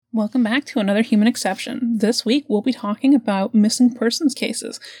Welcome back to another Human Exception. This week we'll be talking about missing persons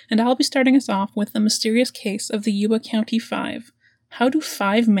cases, and I'll be starting us off with the mysterious case of the Yuba County Five. How do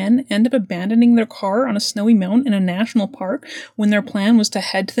 5 men end up abandoning their car on a snowy mountain in a national park when their plan was to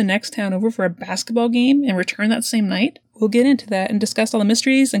head to the next town over for a basketball game and return that same night? We'll get into that and discuss all the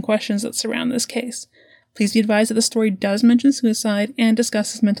mysteries and questions that surround this case. Please be advised that the story does mention suicide and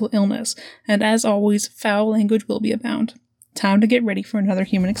discusses mental illness, and as always, foul language will be abound. Time to get ready for another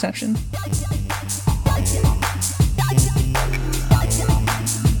Human Exception.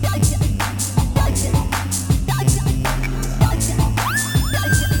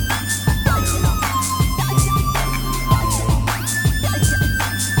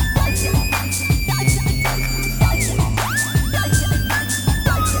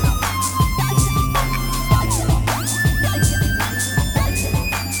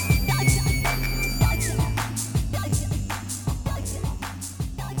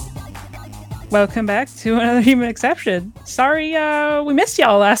 Welcome back to another Human Exception. Sorry, we missed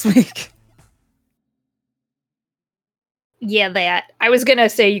y'all last week. Yeah, that. I was gonna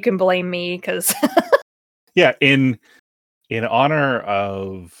say you can blame me, because... Yeah, in honor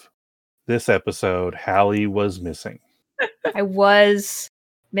of this episode, Hallie was missing. I was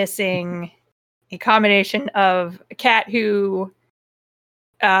missing a combination of a cat who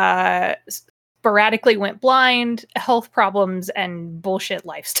sporadically went blind, health problems, and bullshit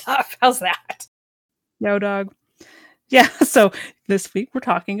life stuff. How's that? Yo, dog. Yeah, so this week we're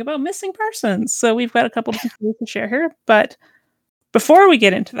talking about missing persons. So we've got a couple of things to share here. But before we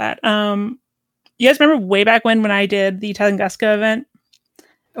get into that, you guys remember way back when I did the Tunguska event?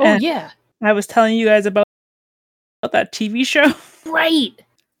 Oh, yeah. I was telling you guys about that TV show. Right.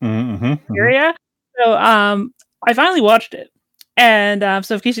 Mm-hmm. Area. So I finally watched it. And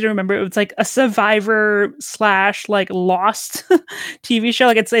so in case you don't remember, it was like a Survivor / like Lost TV show.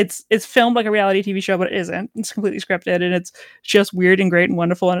 Like it's filmed like a reality TV show, but it isn't. It's completely scripted, and it's just weird and great and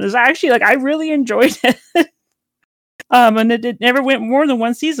wonderful. And it was actually like I really enjoyed it. And it never went more than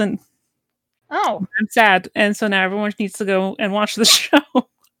one season. Oh, I'm sad. And so now everyone needs to go and watch the show.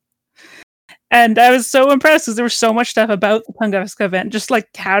 And I was so impressed because there was so much stuff about the Tunguska event just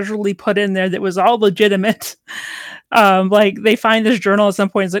like casually put in there that was all legitimate. Like they find this journal at some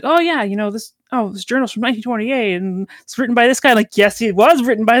point. It's like, oh yeah, this journal's from 1928 and it's written by this guy. Like, yes, it was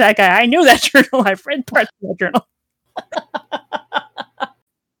written by that guy. I knew that journal. I've read parts of that journal.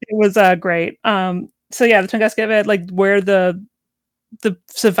 It was great. So yeah, the Tunguska event, like where the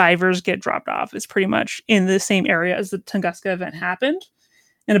survivors get dropped off, is pretty much in the same area as the Tunguska event happened.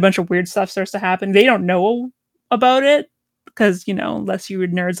 And a bunch of weird stuff starts to happen. They don't know about it because, unless you're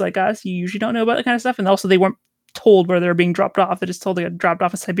nerds like us, you usually don't know about that kind of stuff. And also they weren't told where they're being dropped off. They're just told they got dropped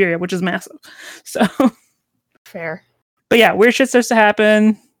off in Siberia, which is massive. So fair. But yeah, weird shit starts to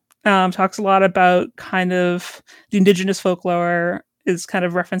happen. Talks a lot about kind of the indigenous folklore is kind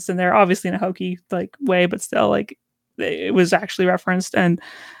of referenced in there, obviously in a hokey like way, but still like it was actually referenced. And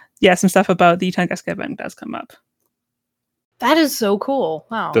yeah, some stuff about the Tunguska event does come up. That is so cool.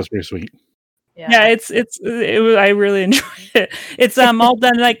 Wow. That's pretty sweet. Yeah, I really enjoyed it. It's all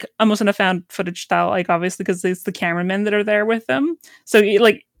done like almost in a found footage style, like obviously because it's the cameramen that are there with them. So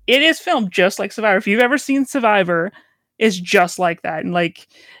like it is filmed just like Survivor. If you've ever seen Survivor, it's just like that. And like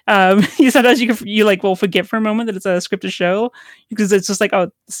sometimes you like will forget for a moment that it's a scripted show because it's just like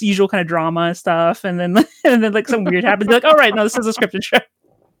it's usual kind of drama and stuff, and then like some weird happens. You're like, oh right, no, this is a scripted show.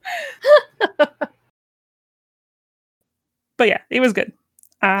 But yeah, it was good.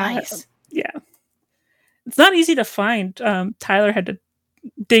 Nice. Yeah. It's not easy to find. Tyler had to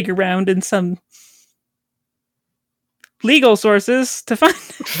dig around in some legal sources to find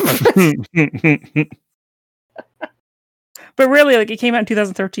it. But really, like, it came out in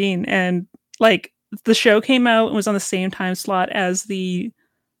 2013, and like the show came out and was on the same time slot as the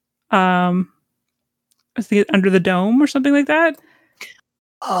Under the Dome or something like that.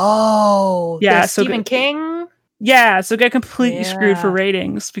 Oh, yeah, so Stephen King. Yeah, so it got completely screwed for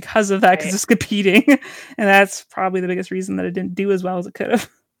ratings because of that, because it's competing. And that's probably the biggest reason that it didn't do as well as it could have.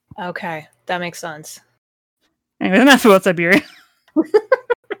 Okay, that makes sense. Anyway, enough about Siberia.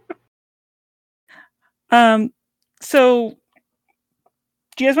 So,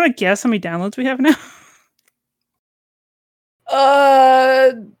 do you guys want to guess how many downloads we have now?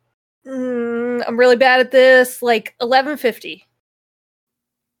 I'm really bad at this. Like 1150.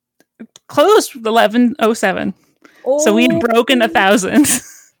 Close, 1107. Oh. So we had broken 1,000.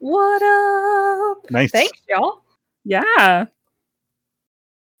 What up? Nice. Thanks, y'all. Yeah.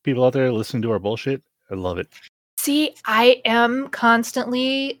 People out there listening to our bullshit, I love it. See, I am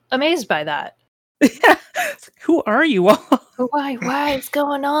constantly amazed by that. Who are you all? Why? What's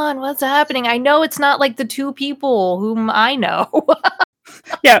going on? What's happening? I know it's not like the two people whom I know.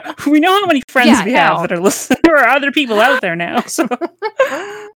 Yeah, we know how many friends Yeah, we no. have that are listening. There are other people out there now. So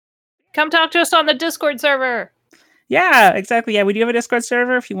Come talk to us on the Discord server. yeah, exactly. Yeah, we do have a Discord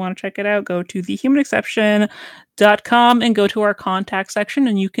server. If you want to check it out, go to thehumanexception.com and go to our contact section,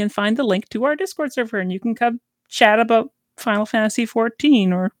 and you can find the link to our Discord server, and you can come chat about Final Fantasy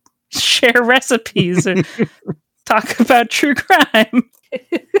 14 or share recipes or talk about true crime.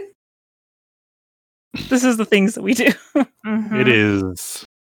 This is the things that we do. Mhm. It is.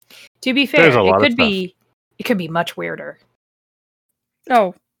 To be There's fair, a lot of it could be much weirder.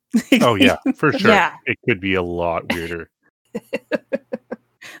 Oh. Oh yeah, for sure. Yeah. It could be a lot weirder.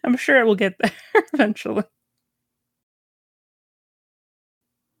 I'm sure it will get there eventually.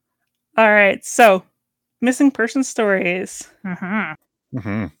 All right, so missing person stories. Mm-hmm.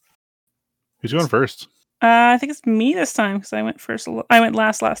 Mm-hmm. Who's going first? I think it's me this time because I went first. I went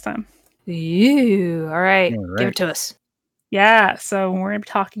last time. Ew. All right. All right. Give it to us. Yeah, so we're going to be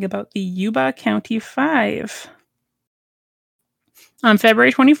talking about the Yuba County 5. On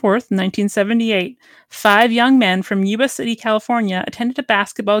February 24th, 1978, 5 young men from Yuba City, California attended a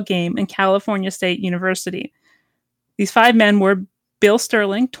basketball game in California State University. These 5 men were Bill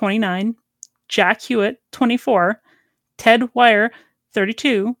Sterling, 29, Jack Hewitt, 24, Ted Wire,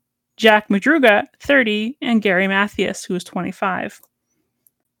 32, Jack Madruga, 30, and Gary Mathias, who was 25.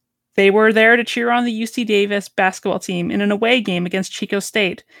 They were there to cheer on the UC Davis basketball team in an away game against Chico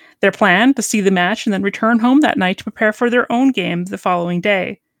State. Their plan, to see the match and then return home that night to prepare for their own game the following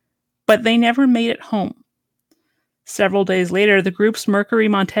day. But they never made it home. Several days later, the group's Mercury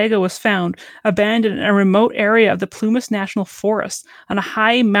Montego was found, abandoned in a remote area of the Plumas National Forest on a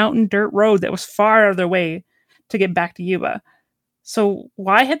high mountain dirt road that was far out of their way to get back to Yuba. So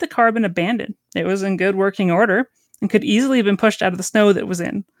why had the car been abandoned? It was in good working order and could easily have been pushed out of the snow that it was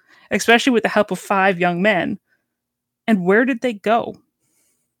in, especially with the help of 5 young men. And where did they go?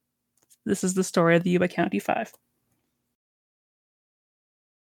 This is the story of the Yuba County 5.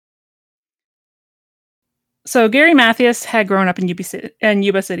 So Gary Mathias had grown up in Yuba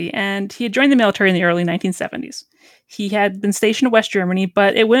City, and he had joined the military in the early 1970s. He had been stationed in West Germany,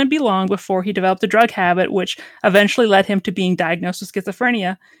 but it wouldn't be long before he developed a drug habit, which eventually led him to being diagnosed with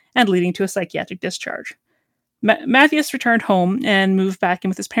schizophrenia and leading to a psychiatric discharge. Mathias returned home and moved back in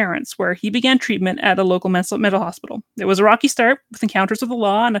with his parents, where he began treatment at a local mental hospital. It was a rocky start with encounters with the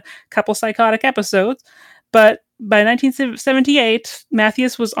law and a couple psychotic episodes, but by 1978,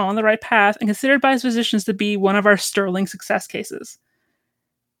 Mathias was on the right path and considered by his physicians to be one of our sterling success cases.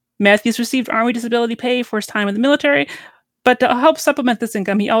 Mathias received Army disability pay for his time in the military, but to help supplement this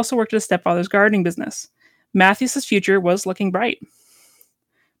income, he also worked at his stepfather's gardening business. Mathias' future was looking bright.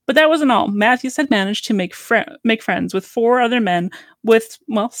 But that wasn't all. Mathias had managed to make friends with 4 other men with,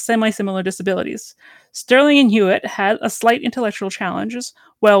 semi-similar disabilities. Sterling and Hewitt had a slight intellectual challenges,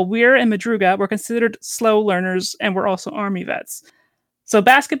 while Weir and Madruga were considered slow learners and were also Army vets. So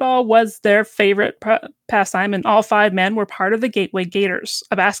basketball was their favorite pastime, and all 5 men were part of the Gateway Gators,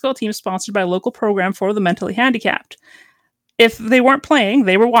 a basketball team sponsored by a local program for the mentally handicapped. If they weren't playing,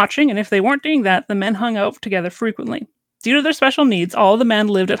 they were watching, and if they weren't doing that, the men hung out together frequently. Due to their special needs, all the men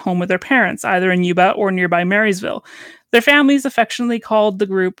lived at home with their parents, either in Yuba or nearby Marysville. Their families affectionately called the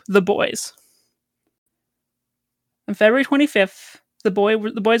group the Boys. On February 25th, the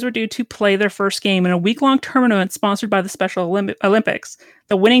boys were due to play their first game in a week-long tournament sponsored by the Special Olympics.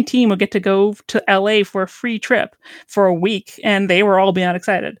 The winning team would get to go to LA for a free trip for a week, and they were all beyond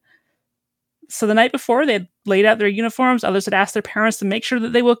excited. So the night before, they had laid out their uniforms. Others had asked their parents to make sure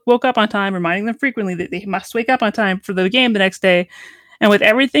that they woke up on time, reminding them frequently that they must wake up on time for the game the next day. And with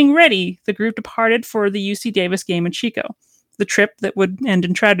everything ready, the group departed for the UC Davis game in Chico, the trip that would end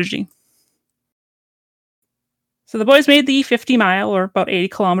in tragedy. So the boys made the 50-mile, or about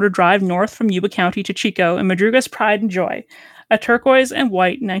 80-kilometer drive north from Yuba County to Chico in Madruga's pride and joy, a turquoise and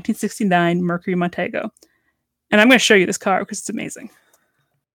white 1969 Mercury Montego. And I'm going to show you this car because it's amazing.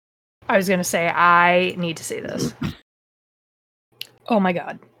 I was going to say, I need to see this. Oh my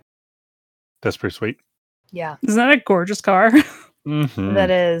god. That's pretty sweet. Yeah. Isn't that a gorgeous car? Mm-hmm.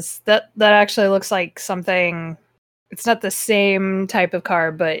 That is. That actually looks like something. It's not the same type of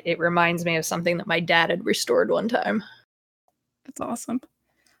car, but it reminds me of something that my dad had restored one time. That's awesome.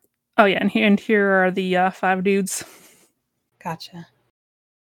 Oh yeah, and here are the 5 dudes. Gotcha.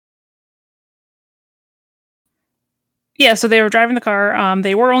 Yeah, so they were driving the car.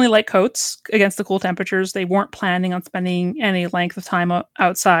 They were only light coats against the cool temperatures. They weren't planning on spending any length of time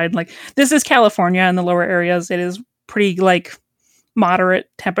outside. Like, this is California in the lower areas. It is pretty, moderate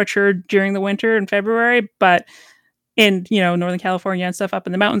temperature during the winter in February, but in, Northern California and stuff up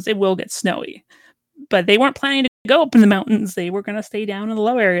in the mountains, it will get snowy. But they weren't planning to go up in the mountains. They were going to stay down in the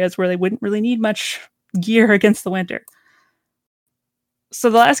low areas where they wouldn't really need much gear against the winter. So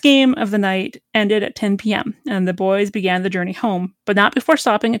the last game of the night ended at 10 p.m., and the boys began the journey home, but not before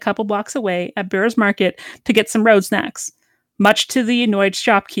stopping a couple blocks away at Bears Market to get some road snacks, much to the annoyed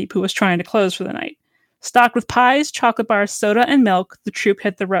shopkeep who was trying to close for the night. Stocked with pies, chocolate bars, soda, and milk, the troop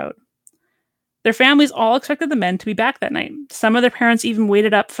hit the road. Their families all expected the men to be back that night. Some of their parents even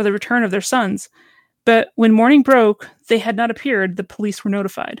waited up for the return of their sons. But when morning broke, they had not appeared. The police were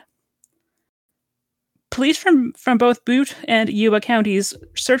notified. Police from both Butte and Yuba counties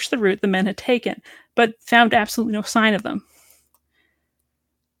searched the route the men had taken, but found absolutely no sign of them.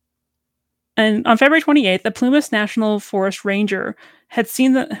 And on February 28th, the Plumas National Forest Ranger who had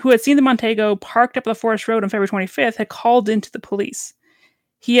seen the Montego parked up the forest road on February 25th had called into the police.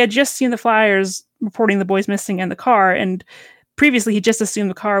 He had just seen the flyers reporting the boys missing and the car, and previously he just assumed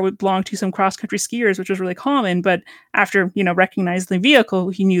the car would belong to some cross-country skiers, which was really common, but after, recognizing the vehicle,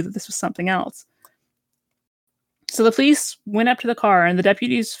 he knew that this was something else. So the police went up to the car, and the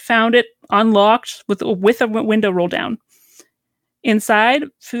deputies found it unlocked with a window rolled down. Inside,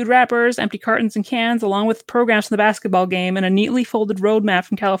 food wrappers, empty cartons and cans, along with programs from the basketball game and a neatly folded road map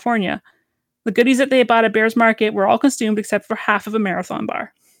from California. The goodies that they had bought at Bears Market were all consumed except for half of a marathon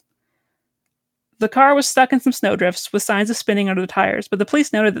bar. The car was stuck in some snowdrifts with signs of spinning under the tires, but the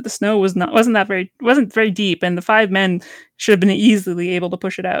police noted that the snow wasn't very deep, and the 5 men should have been easily able to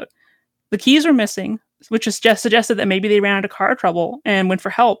push it out. The keys were missing, which just suggested that maybe they ran into car trouble and went for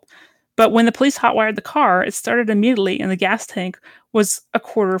help. But when the police hotwired the car, it started immediately, and the gas tank was a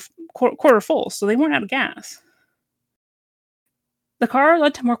quarter full, so they weren't out of gas. The car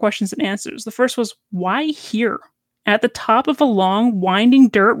led to more questions than answers. The first was, why here? At the top of a long, winding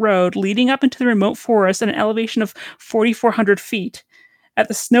dirt road leading up into the remote forest at an elevation of 4,400 feet, at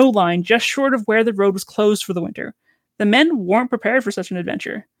the snow line just short of where the road was closed for the winter. The men weren't prepared for such an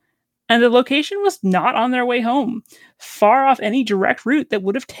adventure. And the location was not on their way home, far off any direct route that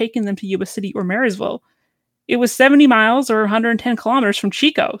would have taken them to Yuba City or Marysville. It was 70 miles or 110 kilometers from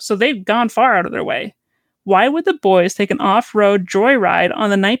Chico, so they'd gone far out of their way. Why would the boys take an off-road joyride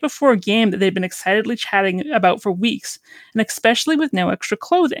on the night before a game that they'd been excitedly chatting about for weeks, and especially with no extra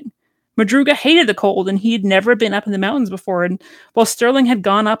clothing? Madruga hated the cold, and he had never been up in the mountains before, and while Sterling had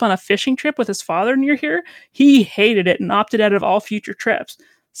gone up on a fishing trip with his father near here, he hated it and opted out of all future trips.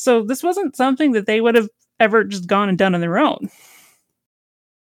 So this wasn't something that they would have ever just gone and done on their own.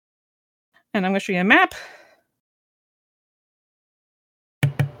 And I'm going to show you a map.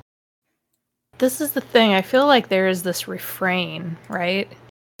 This is the thing. I feel like there is this refrain, right?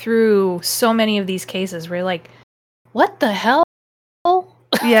 Through so many of these cases where you're like, what the hell?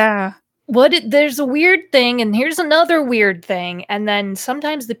 Yeah. There's a weird thing, and here's another weird thing. And then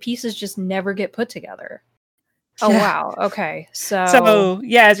sometimes the pieces just never get put together. Oh, wow. Okay. So,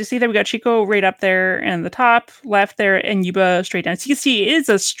 yeah, as you see there, we got Chico right up there and the top, left there, and Yuba straight down. So you can see it is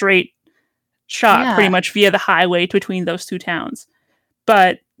a straight shot pretty much via the highway between those two towns.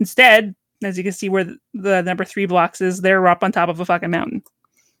 But instead, as you can see where the number 3 blocks is, they're up on top of a fucking mountain.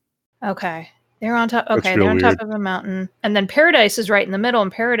 Okay. They're on top. Okay, they're on top of a mountain. And then Paradise is right in the middle,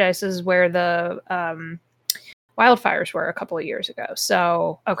 and Paradise is where the wildfires were a couple of years ago.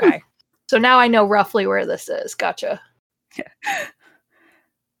 So, okay. So now I know roughly where this is. Gotcha. Yeah.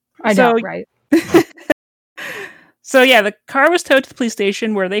 I know, right? So yeah, the car was towed to the police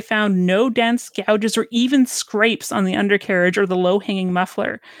station where they found no dents, gouges, or even scrapes on the undercarriage or the low-hanging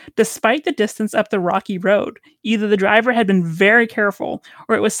muffler, despite the distance up the rocky road. Either the driver had been very careful,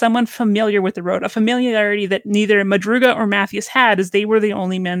 or it was someone familiar with the road, a familiarity that neither Madruga or Matthews had, as they were the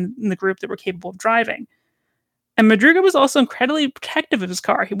only men in the group that were capable of driving. And Madruga was also incredibly protective of his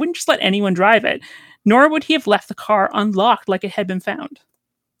car. He wouldn't just let anyone drive it, nor would he have left the car unlocked like it had been found.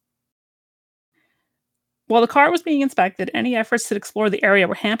 While the car was being inspected, any efforts to explore the area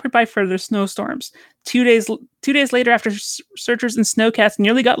were hampered by further snowstorms. 2 days later, after searchers and snowcats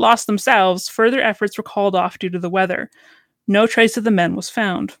nearly got lost themselves, further efforts were called off due to the weather. No trace of the men was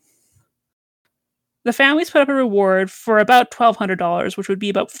found. The families put up a reward for about $1,200, which would be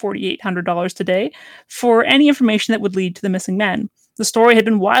about $4,800 today, for any information that would lead to the missing men. The story had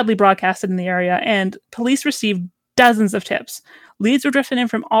been widely broadcasted in the area, and police received dozens of tips. Leads were drifting in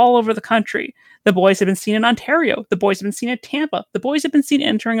from all over the country. The boys had been seen in Ontario. The boys had been seen in Tampa. The boys had been seen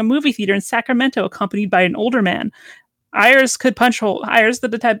entering a movie theater in Sacramento, accompanied by an older man. Ayers,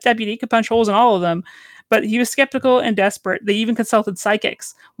 the deputy, could punch holes in all of them, but he was skeptical and desperate. They even consulted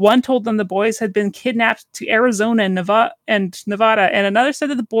psychics. One told them the boys had been kidnapped to Arizona and Nevada, and another said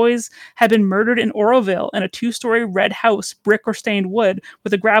that the boys had been murdered in Oroville in a 2-story red house, brick or stained wood,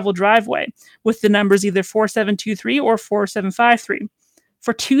 with a gravel driveway, with the numbers either 4723 or 4753.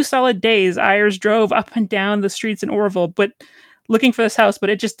 For 2 solid days, Ayers drove up and down the streets in Oroville, but looking for this house, but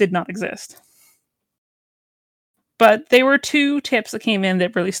it just did not exist. But there were 2 tips that came in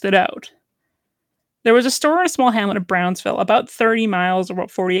that really stood out. There was a store in a small hamlet of Brownsville, about 30 miles or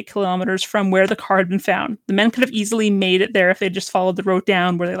about 48 kilometers from where the car had been found. The men could have easily made it there if they just followed the road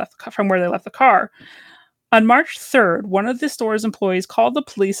down from where they left the car. On March 3rd, one of the store's employees called the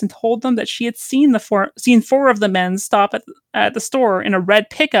police and told them that she had seen 4 of the men stop at the store in a red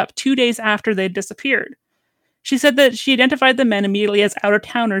pickup 2 days after they had disappeared. She said that she identified the men immediately as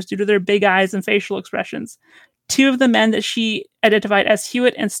out-of-towners due to their big eyes and facial expressions. 2 of the men that she identified as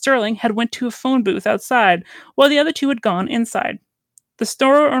Hewitt and Sterling had went to a phone booth outside, while the other 2 had gone inside. The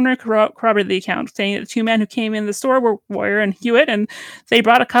store owner corroborated the account, saying that the 2 men who came in the store were Warrior and Hewitt, and they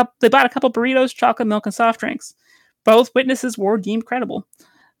bought a couple burritos, chocolate milk, and soft drinks. Both witnesses were deemed credible.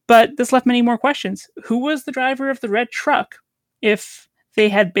 But this left many more questions. Who was the driver of the red truck? If they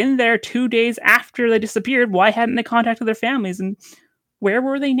had been there 2 days after they disappeared, why hadn't they contacted their families, and where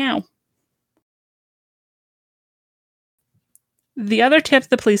were they now? The other tip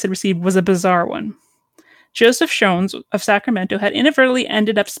the police had received was a bizarre one. Joseph Shones of Sacramento had inadvertently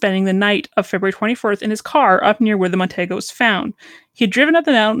ended up spending the night of February 24th in his car up near where the Montego was found. He had driven up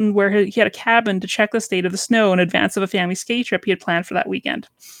the mountain where he had a cabin to check the state of the snow in advance of a family ski trip he had planned for that weekend.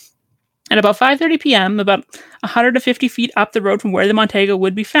 At about 5:30 p.m., about 150 feet up the road from where the Montego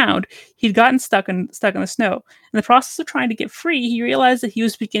would be found, he'd gotten stuck in the snow. In the process of trying to get free, he realized that he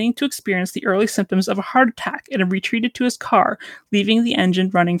was beginning to experience the early symptoms of a heart attack and had retreated to his car, leaving the engine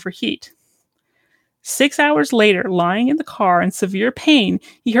running for heat. 6 hours later, lying in the car in severe pain,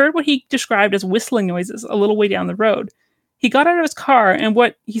 he heard what he described as whistling noises a little way down the road. He got out of his car, and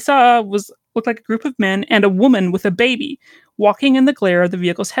what he saw looked like a group of men and a woman with a baby walking in the glare of the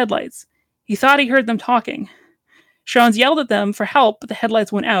vehicle's headlights. He thought he heard them talking. Shones yelled at them for help, but the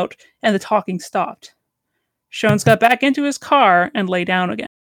headlights went out, and the talking stopped. Shones got back into his car and lay down again.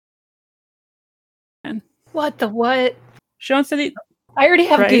 What the what? Shones said I already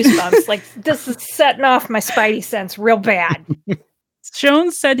have goosebumps. Like, this is setting off my spidey sense real bad.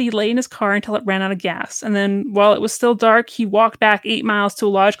 Shones said he lay in his car until it ran out of gas, and then, while it was still dark, he walked back 8 miles to a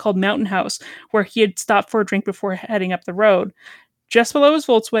lodge called Mountain House, where he had stopped for a drink before heading up the road. Just below his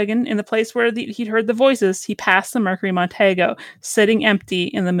Volkswagen, in the place where he'd heard the voices, he passed the Mercury Montego, sitting empty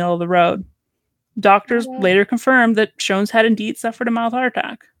in the middle of the road. Doctors later confirmed that Shones had indeed suffered a mild heart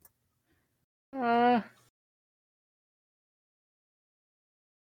attack.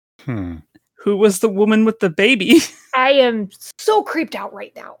 Who was the woman with the baby? I am so creeped out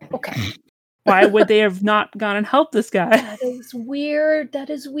right now. Okay. Why would they have not gone and helped this guy? That is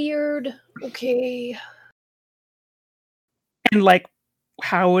weird. Okay. And,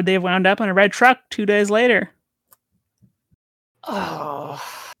 how would they have wound up on a red truck 2 days later? Oh,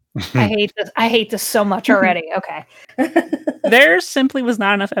 I hate this. I hate this so much already. Okay. There simply was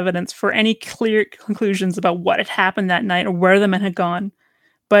not enough evidence for any clear conclusions about what had happened that night or where the men had gone,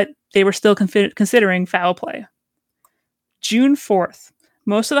 but they were still considering foul play. June 4th.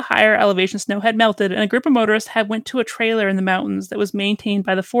 Most of the higher elevation snow had melted, and a group of motorists had went to a trailer in the mountains that was maintained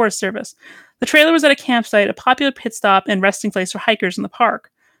by the Forest Service. The trailer was at a campsite, a popular pit stop and resting place for hikers in the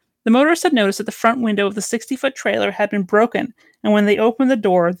park. The motorists had noticed that the front window of the 60-foot trailer had been broken, and when they opened the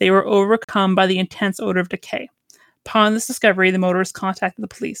door, they were overcome by the intense odor of decay. Upon this discovery, the motorists contacted the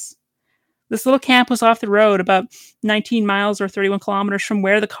police. This little camp was off the road, about 19 miles or 31 kilometers from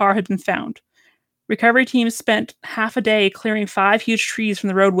where the car had been found. Recovery teams spent half a day clearing 5 huge trees from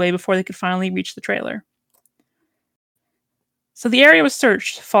the roadway before they could finally reach the trailer. So the area was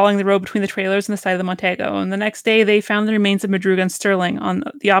searched, following the road between the trailers and the side of the Montego, and the next day they found the remains of Madruga and Sterling on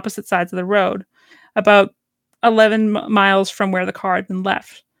the opposite sides of the road, about 11 miles from where the car had been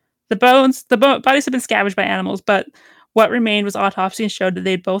left. The bodies had been scavenged by animals, but what remained was autopsy and showed that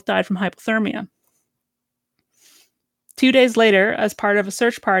they had both died from hypothermia. 2 days later, as part of a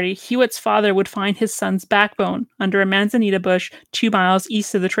search party, Hewitt's father would find his son's backbone under a manzanita bush 2 miles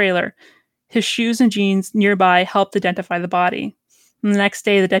east of the trailer. His shoes and jeans nearby helped identify the body. And the next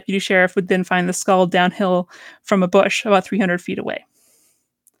day, the deputy sheriff would then find the skull downhill from a bush about 300 feet away.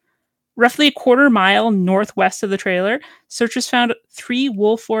 Roughly a quarter mile northwest of the trailer, searchers found three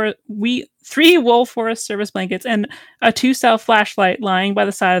Wolf Forest Service blankets and a 2-cell flashlight lying by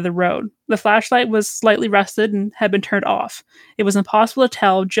the side of the road. The flashlight was slightly rusted and had been turned off. It was impossible to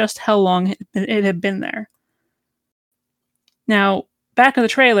tell just how long it had been there. Now, back of the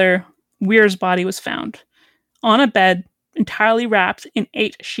trailer, Weir's body was found on a bed, entirely wrapped in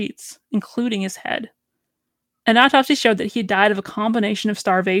 8 sheets, including his head. An autopsy showed that he had died of a combination of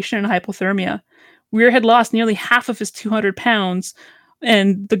starvation and hypothermia. Weir had lost nearly half of his 200 pounds,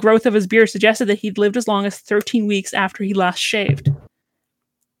 and the growth of his beard suggested that he'd lived as long as 13 weeks after he last shaved.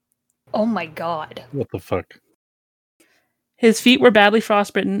 Oh my god. What the fuck? His feet were badly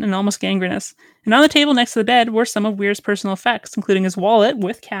frostbitten and almost gangrenous, and on the table next to the bed were some of Weir's personal effects, including his wallet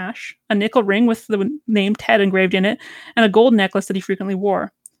with cash, a nickel ring with the name Ted engraved in it, and a gold necklace that he frequently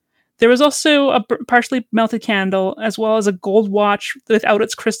wore. There was also a partially melted candle, as well as a gold watch without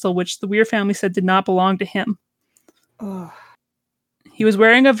its crystal, which the Weir family said did not belong to him. Ugh. He was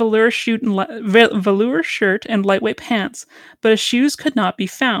wearing a velour shirt and lightweight pants, but his shoes could not be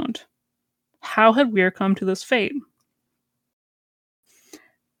found. How had Weir come to this fate?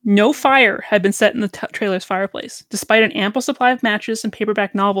 No fire had been set in the trailer's fireplace, despite an ample supply of matches and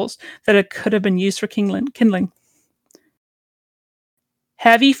paperback novels that could have been used for kindling.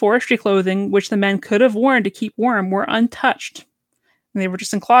 Heavy forestry clothing, which the men could have worn to keep warm, were untouched. And they were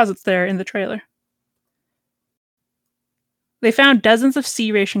just in closets there in the trailer. They found dozens of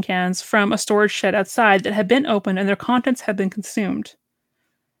sea ration cans from a storage shed outside that had been opened and their contents had been consumed.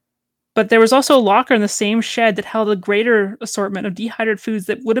 But there was also a locker in the same shed that held a greater assortment of dehydrated foods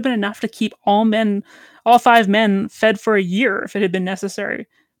that would have been enough to keep all 5 men fed for a year if it had been necessary,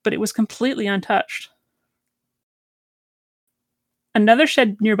 but it was completely untouched. Another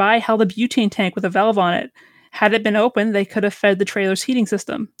shed nearby held a butane tank with a valve on it. Had it been open, they could have fed the trailer's heating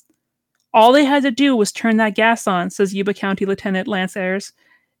system. All they had to do was turn that gas on, says Yuba County Lieutenant Lance Ayers,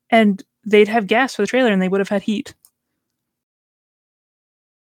 and they'd have gas for the trailer and they would have had heat.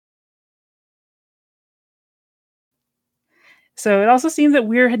 So it also seemed that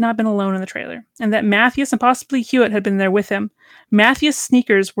Weir had not been alone in the trailer, and that Matthias and possibly Hewitt had been there with him. Matthias'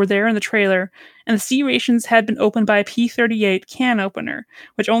 sneakers were there in the trailer, and the sea rations had been opened by a P-38 can opener,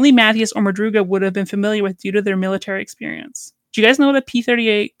 which only Matthias or Madruga would have been familiar with due to their military experience. Do you guys know what a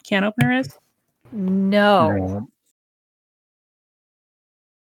P-38 can opener is? No.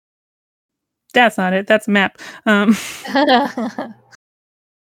 That's not it. That's a map.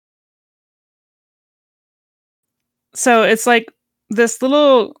 So it's like this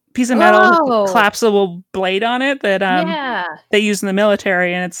little piece of metal collapsible blade on it that they use in the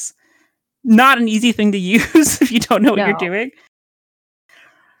military, and it's not an easy thing to use if you don't know what you're doing.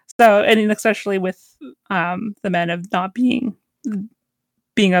 So, and especially with the men of not being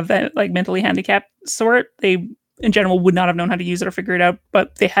of that like mentally handicapped sort, they in general would not have known how to use it or figure it out.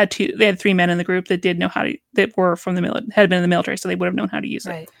 But they had 3 men in the group that did know how to, that were from the had been in the military, so they would have known how to use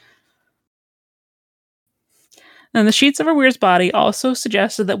it. And the sheets over Weir's body also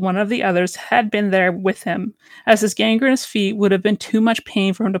suggested that one of the others had been there with him, as his gangrenous feet would have been too much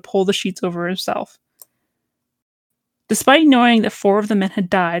pain for him to pull the sheets over himself. Despite knowing that 4 of the men had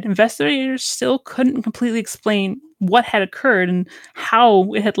died, investigators still couldn't completely explain what had occurred and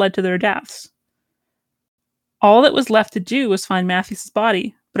how it had led to their deaths. All that was left to do was find Matthews'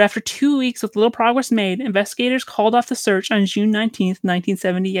 body, but after 2 weeks with little progress made, investigators called off the search on June 19th,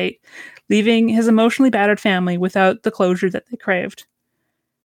 1978, leaving his emotionally battered family without the closure that they craved.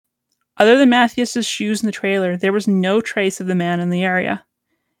 Other than Matthews' shoes in the trailer, there was no trace of the man in the area.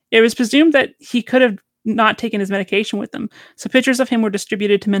 It was presumed that he could have not taken his medication with him, so pictures of him were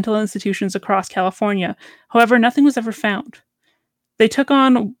distributed to mental institutions across California. However, nothing was ever found. They took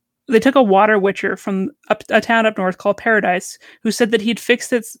a water witcher from a town up north called Paradise, who said that he'd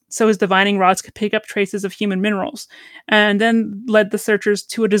fixed it so his divining rods could pick up traces of human minerals, and then led the searchers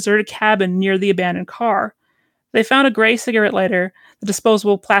to a deserted cabin near the abandoned car. They found a gray cigarette lighter, the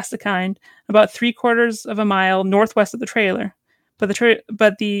disposable plastic kind, about 3/4 of a mile northwest of the trailer, but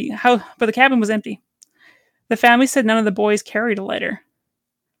the cabin was empty. The family said none of the boys carried a lighter.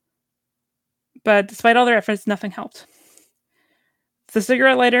 But despite all their efforts, nothing helped. The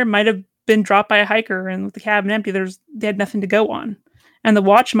cigarette lighter might have been dropped by a hiker, and with the cabin empty, they had nothing to go on. And the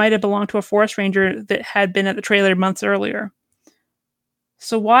watch might have belonged to a forest ranger that had been at the trailer months earlier.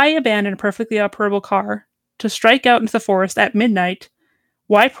 So why abandon a perfectly operable car to strike out into the forest at midnight?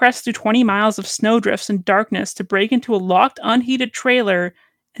 Why press through 20 miles of snowdrifts and darkness to break into a locked, unheated trailer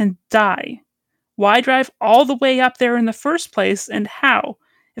and die? Why drive all the way up there in the first place, and how?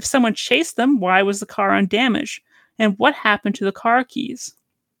 If someone chased them, why was the car undamaged? And what happened to the car keys?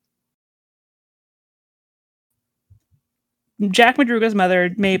 Jack Madruga's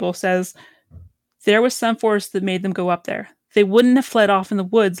mother, Mabel, says, there was some force that made them go up there. They wouldn't have fled off in the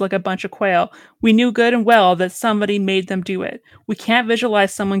woods like a bunch of quail. We knew good and well that somebody made them do it. We can't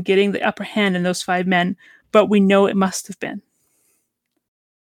visualize someone getting the upper hand in those 5 men, but we know it must have been.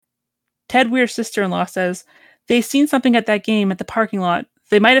 Ted Weir's sister-in-law says, they've seen something at that game at the parking lot.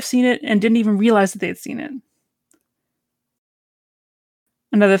 They might have seen it and didn't even realize that they had seen it.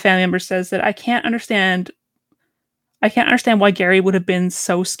 Another family member says that I can't understand why Gary would have been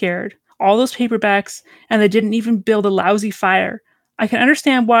so scared. All those paperbacks, and they didn't even build a lousy fire. I can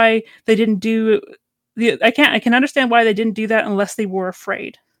understand why they didn't do that unless they were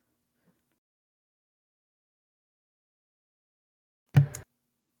afraid.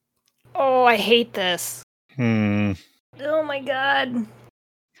 Oh, I hate this. Hmm. Oh my god. All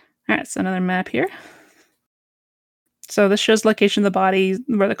right, so another map here. So this shows location of the body,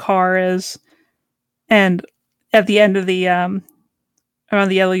 where the car is, and at the end of the around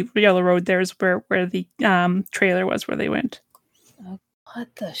the yellow road, there's where the trailer was, where they went.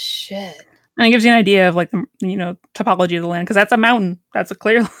 What the shit? And it gives you an idea of, like, the, topology of the land, because that's a mountain. That's a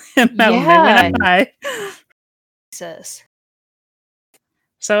clear mountain. Yeah. They went up high. Jesus.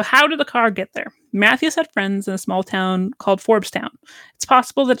 So how did the car get there? Matthews had friends in a small town called Forbestown. It's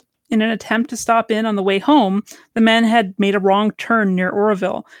possible that in an attempt to stop in on the way home, the men had made a wrong turn near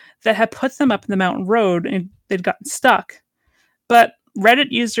Oroville that had put them up in the mountain road and they'd gotten stuck. But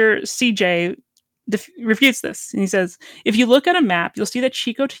Reddit user CJ refutes this. And he says, if you look at a map, you'll see that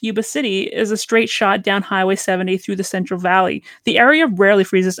Chico to Yuba City is a straight shot down Highway 70 through the Central Valley. The area rarely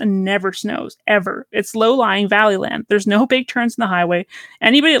freezes and never snows, ever. It's low-lying valley land. There's no big turns in the highway.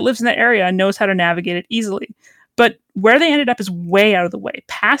 Anybody that lives in that area knows how to navigate it easily. But where they ended up is way out of the way,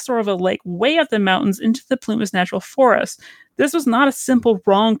 past Oroville Lake, way up the mountains into the Plumas Natural Forest. This was not a simple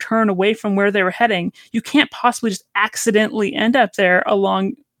wrong turn away from where they were heading. You can't possibly just accidentally end up there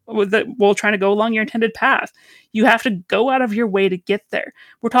trying to go along your intended path. You have to go out of your way to get there.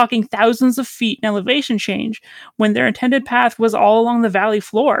 We're talking thousands of feet in elevation change when their intended path was all along the valley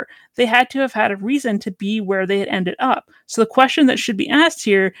floor. They had to have had a reason to be where they had ended up. So the question that should be asked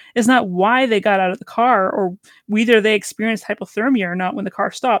here is not why they got out of the car or whether they experienced hypothermia or not when the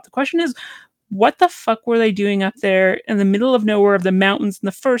car stopped. The question is, what the fuck were they doing up there in the middle of nowhere of the mountains in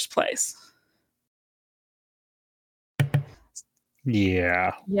the first place?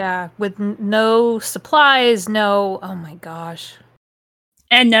 Yeah. Yeah, with no supplies, no. Oh my gosh.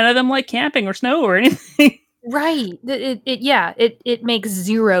 And none of them like camping or snow or anything. Right. It makes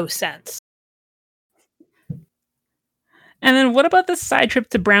zero sense. And then what about this side trip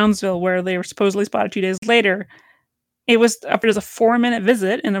to Brownsville where they were supposedly spotted 2 days later? It was a 4-minute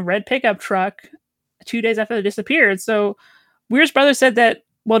visit in a red pickup truck 2 days after they disappeared. So Weir's brother said that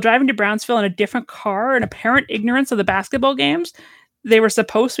while driving to Brownsville in a different car in apparent ignorance of the basketball games they were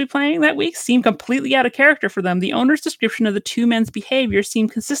supposed to be playing that week seemed completely out of character for them. The owner's description of the 2 men's behavior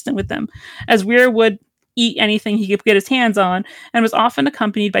seemed consistent with them, as Weir would eat anything he could get his hands on and was often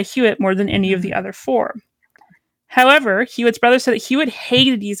accompanied by Hewitt more than any of the other 4. However, Hewitt's brother said that Hewitt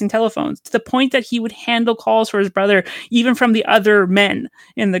hated using telephones to the point that he would handle calls for his brother even from the other men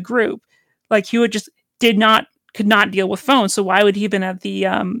in the group. Like Hewitt just could not deal with phones, so why would he have been at the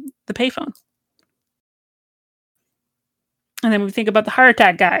payphone? And then we think about the heart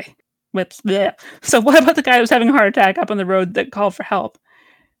attack guy. Whips. Bleh. So what about the guy who was having a heart attack up on the road that called for help?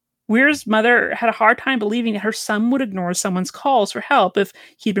 Weir's mother had a hard time believing that her son would ignore someone's calls for help if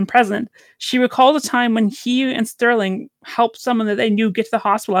he'd been present. She recalled a time when he and Sterling helped someone that they knew get to the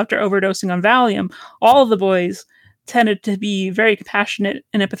hospital after overdosing on Valium. All of the boys tended to be very compassionate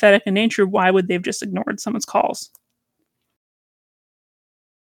and empathetic in nature. Why would they have just ignored someone's calls?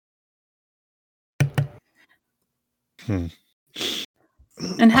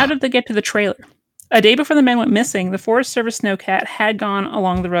 And how did they get to the trailer? A day before the men went missing, the Forest Service snowcat had gone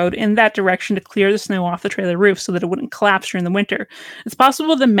along the road in that direction to clear the snow off the trailer roof so that it wouldn't collapse during the winter. It's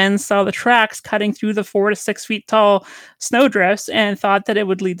possible the men saw the tracks cutting through the 4 to 6 feet tall snowdrifts and thought that it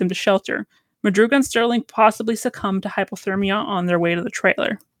would lead them to shelter. Madruga and Sterling possibly succumbed to hypothermia on their way to the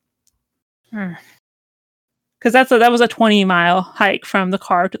trailer. Because that was a 20-mile hike from the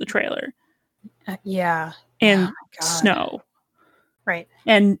car to the trailer. Yeah. In snow. Right.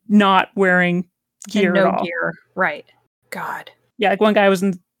 And not wearing gear at all. Gear. Right. God. Yeah, like one guy was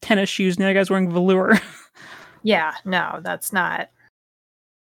in tennis shoes and the other guy's wearing velour. Yeah, no, that's not.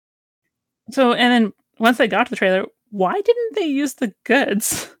 So, and then once they got to the trailer, why didn't they use the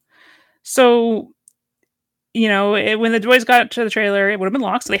goods? So, when the boys got to the trailer, it would have been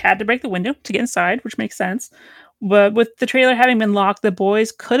locked, so they had to break the window to get inside, which makes sense. But with the trailer having been locked, the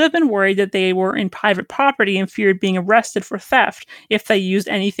boys could have been worried that they were in private property and feared being arrested for theft if they used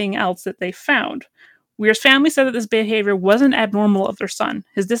anything else that they found. Weir's family said that this behavior wasn't abnormal of their son.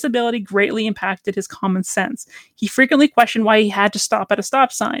 His disability greatly impacted his common sense. He frequently questioned why he had to stop at a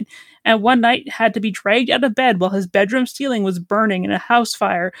stop sign, and one night had to be dragged out of bed while his bedroom ceiling was burning in a house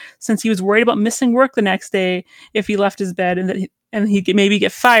fire, since he was worried about missing work the next day if he left his bed, and he could maybe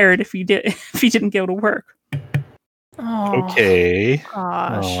get fired if he didn't go to work. Oh, okay.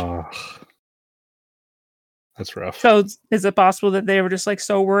 Gosh. That's rough. So is it possible that they were just like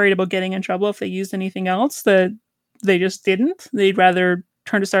so worried about getting in trouble if they used anything else that they just didn't? They'd rather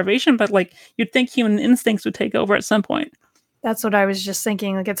turn to starvation, but like you'd think human instincts would take over at some point. That's what I was just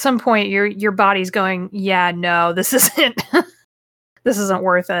thinking. Like at some point your body's going, yeah, no, this isn't this isn't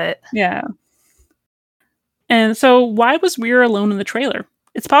worth it. Yeah. And so why was Weir alone in the trailer?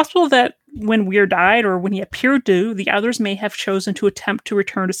 It's possible that when Weir died, or when he appeared to, the others may have chosen to attempt to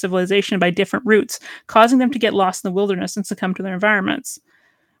return to civilization by different routes, causing them to get lost in the wilderness and succumb to their environments.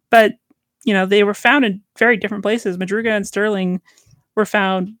 But, they were found in very different places. Madruga and Sterling were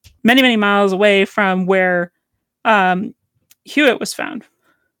found many, many miles away from where Hewitt was found,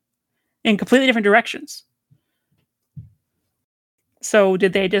 in completely different directions. So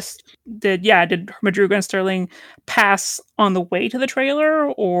did Madruga and Sterling pass on the way to the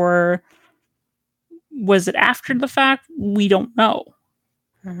trailer, or was it after the fact? We don't know.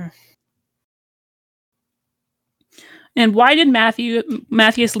 Mm-hmm. And why did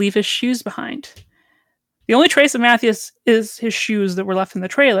Matthias leave his shoes behind? The only trace of Matthias is his shoes that were left in the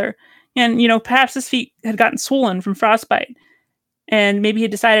trailer. And, perhaps his feet had gotten swollen from frostbite. And maybe he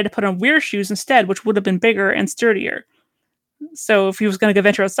decided to put on Weir's shoes instead, which would have been bigger and sturdier. So if he was going to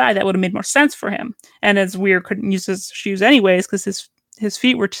venture outside, that would have made more sense for him. And as Weir couldn't use his shoes anyways, because his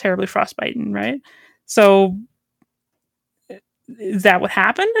feet were terribly frostbitten, right? So is that what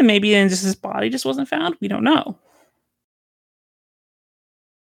happened? And maybe then just his body just wasn't found? We don't know.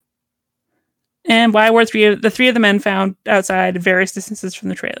 And why were the three of the men found outside various distances from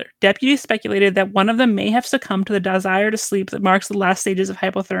the trailer? Deputies speculated that one of them may have succumbed to the desire to sleep that marks the last stages of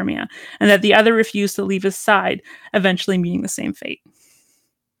hypothermia, and that the other refused to leave his side, eventually meeting the same fate.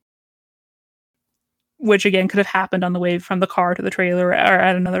 Which again could have happened on the way from the car to the trailer or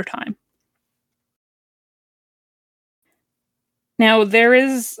at another time. Now, there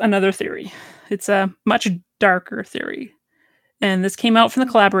is another theory. It's a much darker theory. And this came out from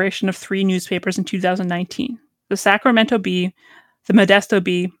the collaboration of 3 newspapers in 2019. The Sacramento Bee, the Modesto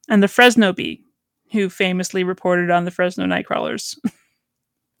Bee, and the Fresno Bee, who famously reported on the Fresno Nightcrawlers.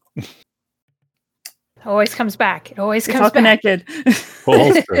 Always comes back. It always comes all back. Connected.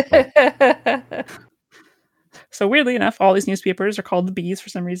 So weirdly enough, all these newspapers are called the Bees for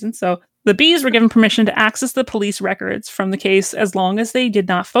some reason. So the Bees were given permission to access the police records from the case as long as they did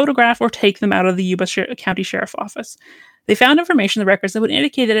not photograph or take them out of the Yuba County Sheriff Office. They found information in the records that would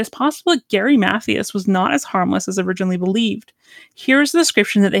indicate that it's possible that Gary Matthias was not as harmless as originally believed. Here's the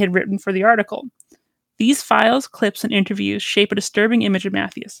description that they had written for the article. These files, clips, and interviews shape a disturbing image of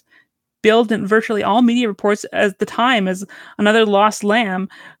Matthias. Billed in virtually all media reports at the time as another lost lamb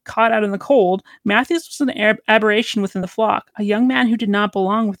caught out in the cold, Matthias was an aberration within the flock, a young man who did not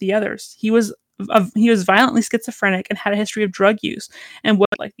belong with the others. He was violently schizophrenic and had a history of drug use and was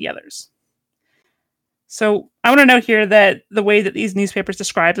like the others. So I want to note here that the way that these newspapers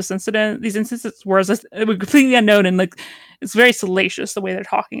describe these incidents were completely unknown, and like it's very salacious the way they're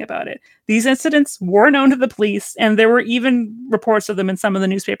talking about it. These incidents were known to the police, and there were even reports of them in some of the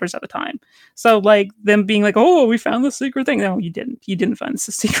newspapers at the time. So like them being like, "Oh, we found this secret thing." No, you didn't. You didn't find this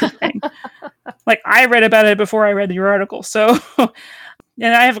secret thing. Like I read about it before I read your article. So.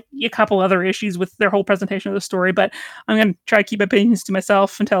 And I have a couple other issues with their whole presentation of the story, but I'm going to try to keep opinions to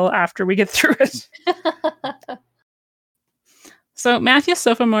myself until after we get through it. So Matthew's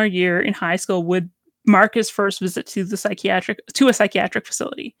sophomore year in high school would mark his first visit to a psychiatric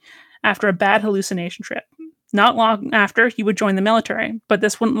facility after a bad hallucination trip. Not long after, he would join the military, but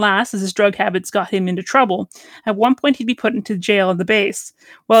this wouldn't last as his drug habits got him into trouble. At one point, he'd be put into jail at the base.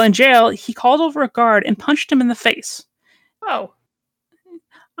 While in jail, he called over a guard and punched him in the face. Oh.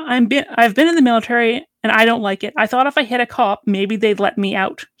 I've been in the military, and I don't like it. I thought if I hit a cop, maybe they'd let me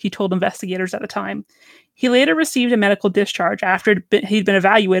out, he told investigators at the time. He later received a medical discharge after he'd been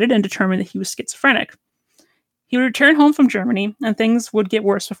evaluated and determined that he was schizophrenic. He would return home from Germany, and things would get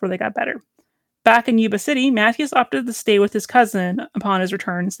worse before they got better. Back in Yuba City, Matthias opted to stay with his cousin upon his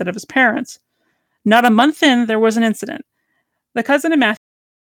return instead of his parents. Not a month in, there was an incident. The cousin and Matthias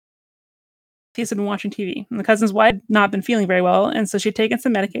had been watching TV, and the cousin's wife had not been feeling very well, and so she'd taken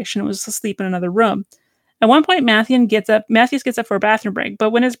some medication and was asleep in another room. At one point, Matthews gets up for a bathroom break,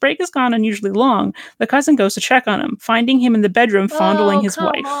 but when his break has gone unusually long, the cousin goes to check on him, finding him in the bedroom fondling his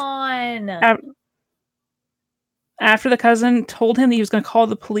wife. After the cousin told him that he was going to call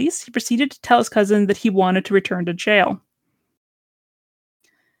the police, he proceeded to tell his cousin that he wanted to return to jail.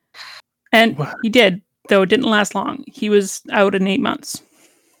 And he did, though it didn't last long. He was out in 8 months.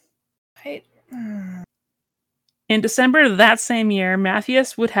 In December of that same year,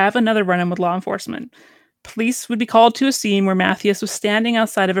 Matthews would have another run-in with law enforcement. Police would be called to a scene where Matthews was standing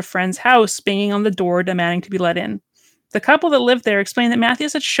outside of a friend's house, banging on the door, demanding to be let in. The couple that lived there explained that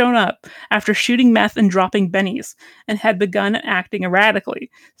Matthews had shown up after shooting meth and dropping bennies, and had begun acting erratically,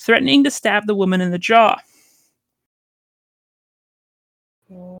 threatening to stab the woman in the jaw.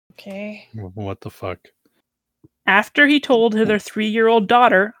 Okay. What the fuck? After he told their 3-year-old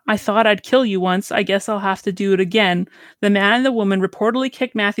daughter, "I thought I'd kill you once, I guess I'll have to do it again," the man and the woman reportedly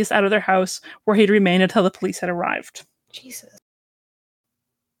kicked Matthews out of their house, where he'd remained until the police had arrived. Jesus.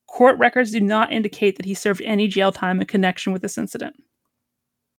 Court records do not indicate that he served any jail time in connection with this incident.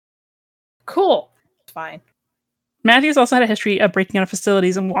 Cool. Fine. Matthews also had a history of breaking out of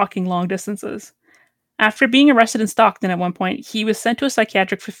facilities and walking long distances. After being arrested in Stockton at one point, he was sent to a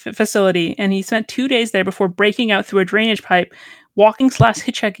psychiatric facility, and he spent 2 days there before breaking out through a drainage pipe,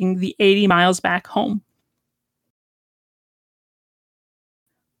 walking/hitchhiking the 80 miles back home.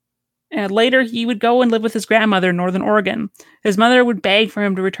 And later, he would go and live with his grandmother in Northern Oregon. His mother would beg for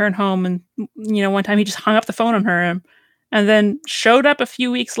him to return home, and one time he just hung up the phone on her, and then showed up a few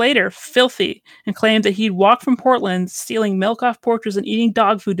weeks later, filthy, and claimed that he'd walked from Portland, stealing milk off porches and eating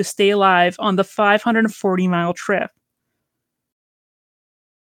dog food to stay alive on the 540-mile trip.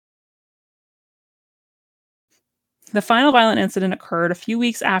 The final violent incident occurred a few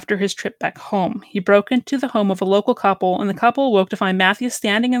weeks after his trip back home. He broke into the home of a local couple, and the couple awoke to find Matthews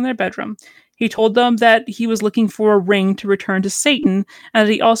standing in their bedroom. He told them that he was looking for a ring to return to Satan, and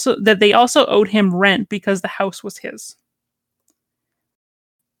that they also owed him rent because the house was his.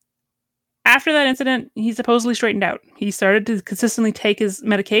 After that incident, he supposedly straightened out. He started to consistently take his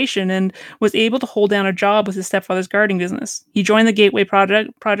medication and was able to hold down a job with his stepfather's gardening business. He joined the Gateway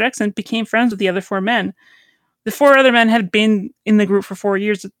Projects and became friends with the other 4 men. The 4 other men had been in the group for 4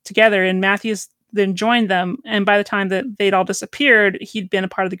 years together, and Matthews then joined them, and by the time that they'd all disappeared, he'd been a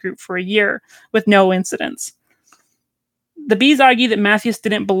part of the group for a year, with no incidents. The Bees argue that Matthews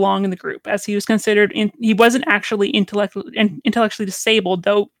didn't belong in the group, as he was considered he wasn't actually intellectually disabled,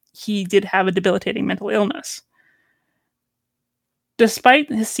 though he did have a debilitating mental illness. Despite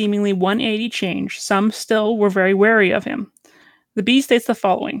his seemingly 180 change, some still were very wary of him. The Bee states the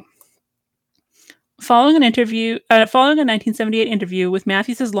following. Following a 1978 interview with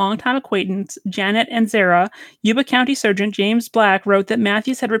Matthews' longtime acquaintance, Janet Anzera, Yuba County Surgeon James Black wrote that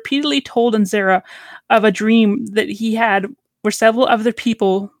Matthews had repeatedly told Anzera of a dream that he had where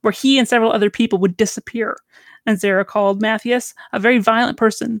he and several other people would disappear. Anzera called Matthews a very violent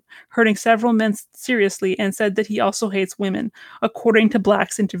person, hurting several men seriously, and said that he also hates women, according to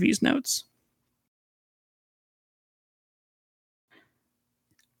Black's interview's notes.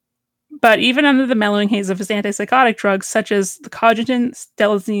 But even under the mellowing haze of his antipsychotic drugs, such as the Cogentin,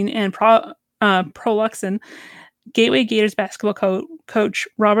 Stelzine, and Proluxin, Gateway Gators basketball coach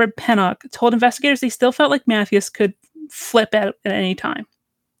Robert Pennock told investigators they still felt like Matthews could flip out at any time.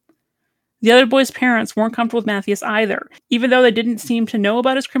 The other boys' parents weren't comfortable with Matthews either. Even though they didn't seem to know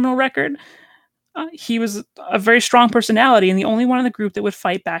about his criminal record, he was a very strong personality and the only one in the group that would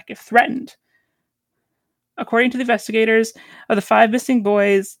fight back if threatened. According to the investigators, of the 5 missing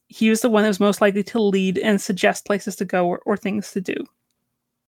boys, he was the one that was most likely to lead and suggest places to go or things to do.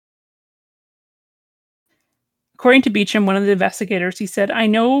 According to Beecham, one of the investigators, he said, "I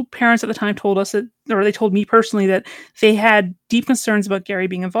know parents at the time told us they told me personally that they had deep concerns about Gary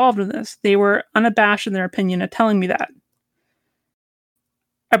being involved in this. They were unabashed in their opinion at telling me that."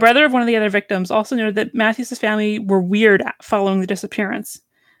 A brother of one of the other victims also noted that Matthews' family were weird following the disappearance.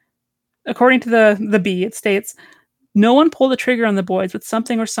 According to the Bee, it states, "No one pulled the trigger on the boys, but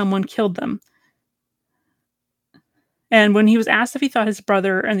something or someone killed them." And when he was asked if he thought his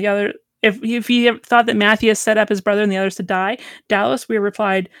brother and the other, if he thought that Matthews set up his brother and the others to die, Dallas Weir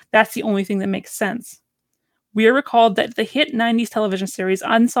replied, "That's the only thing that makes sense." Weir recalled that the hit 90s television series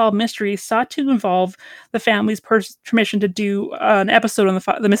Unsolved Mysteries sought to involve the family's permission to do an episode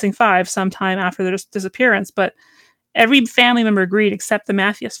on the Missing Five sometime after their disappearance, but every family member agreed except the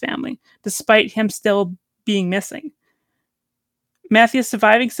Matthews family, despite him still being missing. Matthews'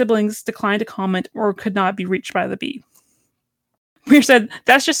 surviving siblings declined to comment or could not be reached by the Bee. Weir said,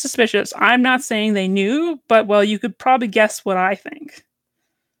 "That's just suspicious. I'm not saying they knew, but well, you could probably guess what I think."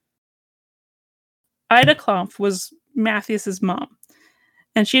 Ida Klompf was Matthias's mom,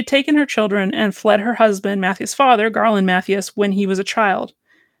 and she had taken her children and fled her husband, Matthias' father, Garland Matthias, when he was a child.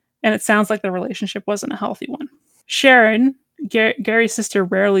 And it sounds like the relationship wasn't a healthy one. Sharon, Gary's sister,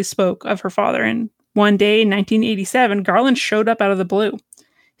 rarely spoke of her father, and one day in 1987, Garland showed up out of the blue.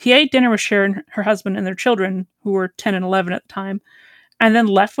 He ate dinner with Sharon, her husband, and their children, who were 10 and 11 at the time, and then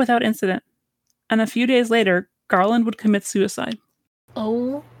left without incident. And a few days later, Garland would commit suicide.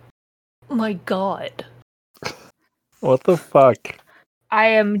 Oh my god. What the fuck? I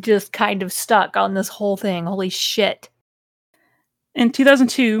am just kind of stuck on this whole thing. Holy shit. In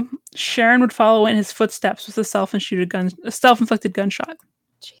 2002, Sharon would follow in his footsteps with a self-inflicted gunshot.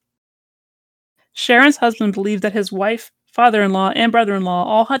 Sharon's husband believed that his wife, father-in-law, and brother-in-law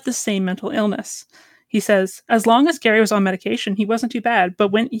all had the same mental illness. He says, as long as Gary was on medication, he wasn't too bad. But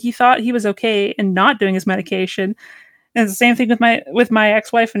when he thought he was okay and not doing his medication, and it's the same thing with my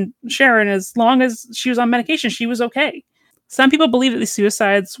ex-wife and Sharon, as long as she was on medication, she was okay. Some people believe that these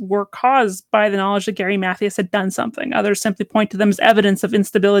suicides were caused by the knowledge that Gary Matthias had done something. Others simply point to them as evidence of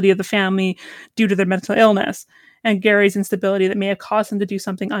instability of the family due to their mental illness, and Gary's instability that may have caused him to do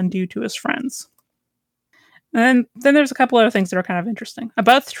something undue to his friends. And then there's a couple other things that are kind of interesting.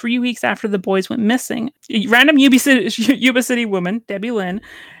 About 3 weeks after the boys went missing, a random Yuba City woman, Debbie Lynn,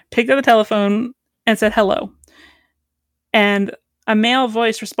 picked up the telephone and said hello. And a male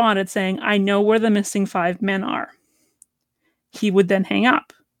voice responded saying, I know where the missing 5 men are. He would then hang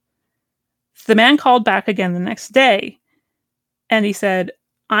up. The man called back again the next day, and he said,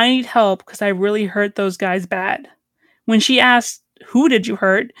 I need help because I really hurt those guys bad. When she asked, who did you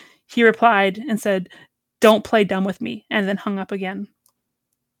hurt? He replied and said, don't play dumb with me, and then hung up again.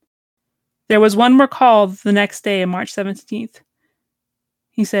 There was one more call the next day on March 17th.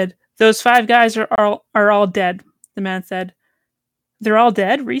 He said, those 5 guys are all dead, the man said. They're all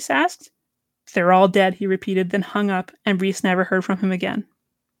dead? Reese asked. They're all dead, he repeated, then hung up, and Reese never heard from him again.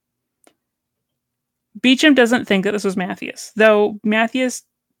 Beecham doesn't think that this was Matthias. Though Matthias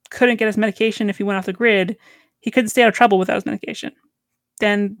couldn't get his medication if he went off the grid, he couldn't stay out of trouble without his medication.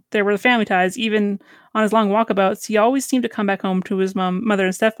 Then there were the family ties. Even on his long walkabouts, he always seemed to come back home to his mother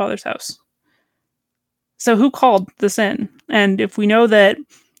and stepfather's house. So who called this in? And if we know that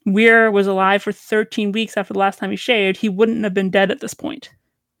Weir was alive for 13 weeks after the last time he shaved, he wouldn't have been dead at this point.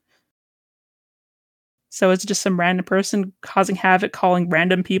 So is it just some random person causing havoc, calling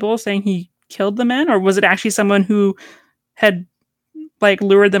random people, saying he killed the men? Or was it actually someone who had,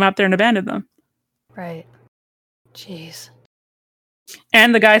 lured them up there and abandoned them? Right. Jeez.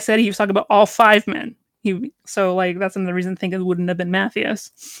 And the guy said he was talking about all 5 men. That's another reason to think it wouldn't have been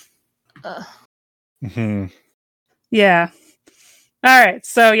Matthias. Mm-hmm. Yeah. All right.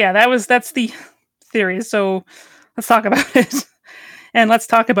 So yeah, that's the theory. So let's talk about it. And let's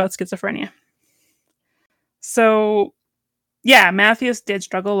talk about schizophrenia. So yeah, Matthias did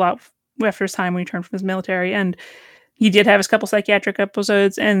struggle a lot after his time when he returned from his military, and he did have his couple psychiatric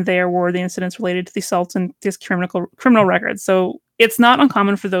episodes, and there were the incidents related to the assaults and his criminal records. So it's not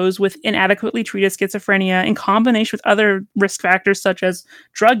uncommon for those with inadequately treated schizophrenia in combination with other risk factors such as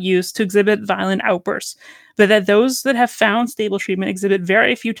drug use to exhibit violent outbursts, but that those that have found stable treatment exhibit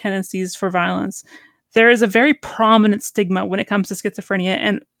very few tendencies for violence. There is a very prominent stigma when it comes to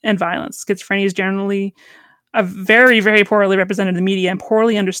schizophrenia and violence. Schizophrenia is generally a very, very poorly represented in the media and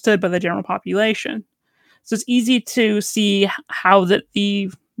poorly understood by the general population. So it's easy to see how that the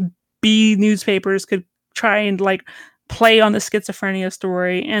B newspapers could try and play on the schizophrenia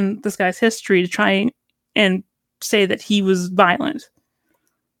story and this guy's history to try and say that he was violent.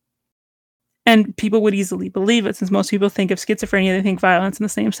 And people would easily believe it, since most people think of schizophrenia, they think violence in the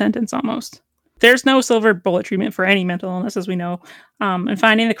same sentence almost. There's no silver bullet treatment for any mental illness, as we know. And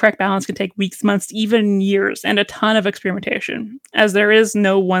finding the correct balance can take weeks, months, even years, and a ton of experimentation, as there is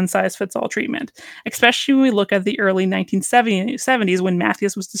no one-size-fits-all treatment, especially when we look at the early 1970s when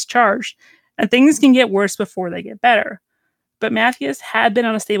Matthias was discharged. And things can get worse before they get better. But Matthias had been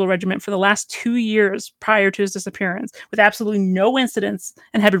on a stable regimen for the last 2 years prior to his disappearance, with absolutely no incidents,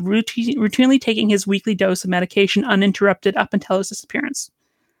 and had been routinely taking his weekly dose of medication uninterrupted up until his disappearance.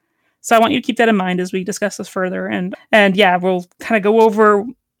 So I want you to keep that in mind as we discuss this further. And yeah, we'll kind of go over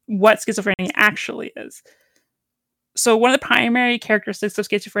what schizophrenia actually is. So one of the primary characteristics of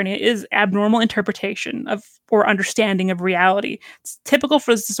schizophrenia is abnormal interpretation of or understanding of reality. It's typical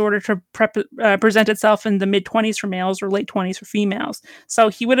for this disorder to present itself in the mid-20s for males or late 20s for females. So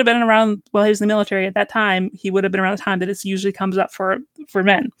he would have been around, while he was in the military at that time, he would have been around the time that it usually comes up for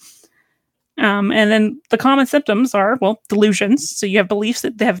men. And then the common symptoms are, well, delusions. So you have beliefs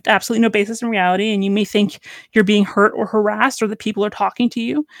that they have absolutely no basis in reality, and you may think you're being hurt or harassed, or that people are talking to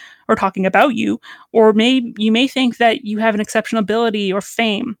you or talking about you, or you may think that you have an exceptional ability or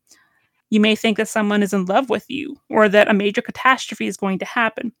fame. You may think that someone is in love with you, or that a major catastrophe is going to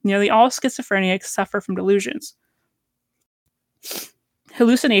happen. Nearly all schizophrenics suffer from delusions.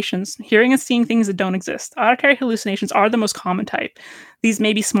 Hallucinations, hearing and seeing things that don't exist. Auditory hallucinations are the most common type. These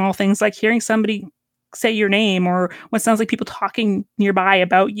may be small things like hearing somebody say your name or what sounds like people talking nearby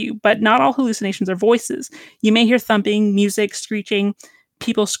about you, but not all hallucinations are voices. You may hear thumping, music, screeching,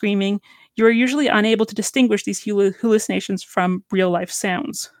 people screaming. You are usually unable to distinguish these hallucinations from real-life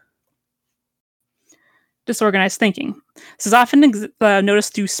sounds. Disorganized thinking. This is often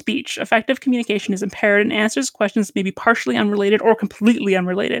noticed through speech. Effective communication is impaired, and answers to questions may be partially unrelated or completely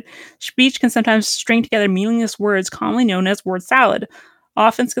unrelated. Speech can sometimes string together meaningless words, commonly known as word salad.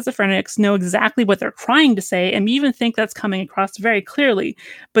 Often schizophrenics know exactly what they're trying to say and even think that's coming across very clearly,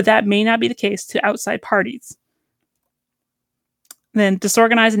 but that may not be the case to outside parties. Then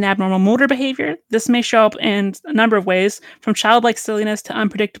disorganized and abnormal motor behavior. This may show up in a number of ways, from childlike silliness to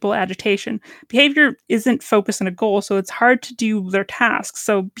unpredictable agitation. Behavior isn't focused on a goal, so it's hard to do their tasks.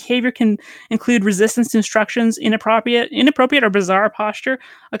 So behavior can include resistance to instructions, inappropriate or bizarre posture,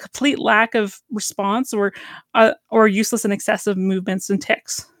 a complete lack of response, or useless and excessive movements and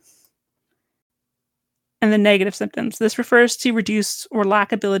tics. And the negative symptoms. This refers to reduced or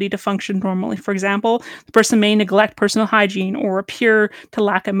lack ability to function normally. For example, the person may neglect personal hygiene or appear to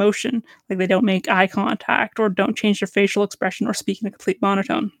lack emotion, like they don't make eye contact or don't change their facial expression or speak in a complete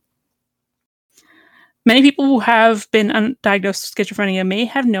monotone. Many people who have been undiagnosed with schizophrenia may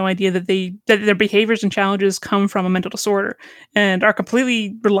have no idea that their behaviors and challenges come from a mental disorder and are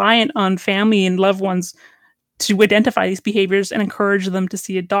completely reliant on family and loved ones to identify these behaviors and encourage them to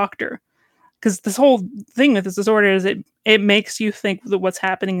see a doctor. Because this whole thing with this disorder is it makes you think that what's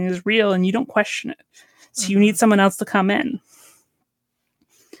happening is real and you don't question it. So you need someone else to come in.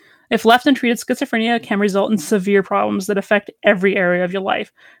 If left untreated, schizophrenia can result in severe problems that affect every area of your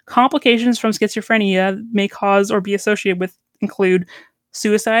life. Complications from schizophrenia may cause or be associated with include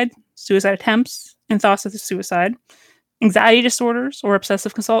suicide attempts, and thoughts of suicide, anxiety disorders or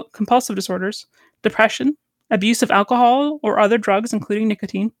obsessive compulsive disorders, depression, abuse of alcohol or other drugs, including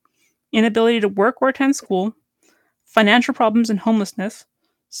nicotine, inability to work or attend school, financial problems and homelessness,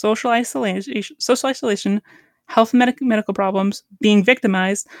 social isolation, health medical problems, being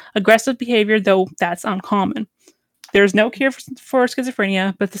victimized, aggressive behavior, though that's uncommon. There is no cure for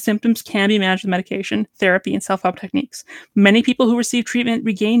schizophrenia, but the symptoms can be managed with medication, therapy, and self-help techniques. Many people who receive treatment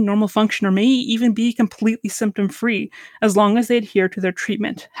regain normal function or may even be completely symptom-free as long as they adhere to their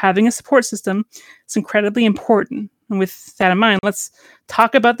treatment. Having a support system is incredibly important. And with that in mind, let's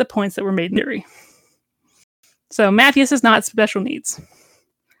talk about the points that were made in theory. So Matthias is not special needs.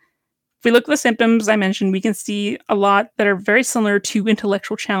 If we look at the symptoms I mentioned, we can see a lot that are very similar to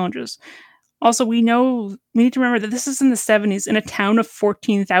intellectual challenges. Also, we need to remember that this is in the 70s in a town of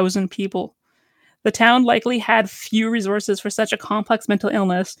 14,000 people. The town likely had few resources for such a complex mental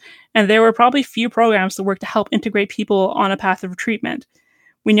illness, and there were probably few programs that work to help integrate people on a path of treatment.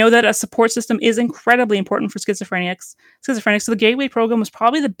 We know that a support system is incredibly important for schizophrenics, so the Gateway program was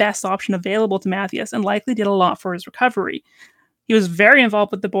probably the best option available to Matthias and likely did a lot for his recovery. He was very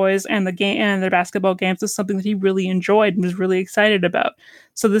involved with the boys and their basketball games. This is something that he really enjoyed and was really excited about.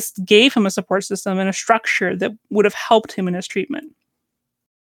 So this gave him a support system and a structure that would have helped him in his treatment.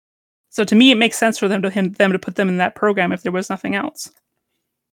 So to me, it makes sense for them to put them in that program if there was nothing else.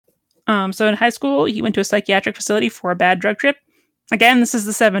 So in high school, he went to a psychiatric facility for a bad drug trip. Again, this is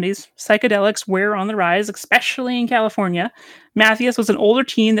the 70s. Psychedelics were on the rise, especially in California. Matthias was an older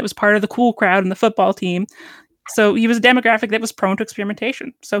teen that was part of the cool crowd in the football team. So he was a demographic that was prone to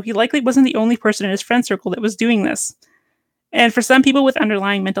experimentation. So he likely wasn't the only person in his friend circle that was doing this. And for some people with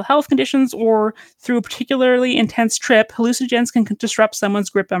underlying mental health conditions or through a particularly intense trip, hallucinogens can disrupt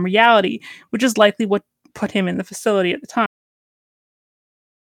someone's grip on reality, which is likely what put him in the facility at the time.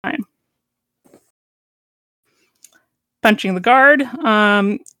 Punching the guard,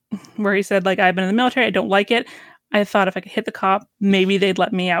 where he said, I've been in the military, I don't like it. I thought if I could hit the cop, maybe they'd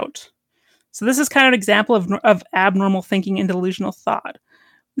let me out. So this is kind of an example of abnormal thinking and delusional thought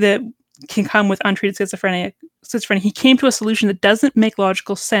that can come with untreated schizophrenia. He came to a solution that doesn't make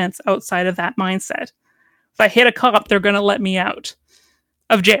logical sense outside of that mindset. If I hit a cop, they're going to let me out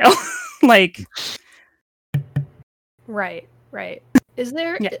of jail. Right. Is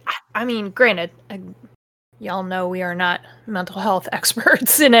there... Yeah. I mean, granted... Y'all know we are not mental health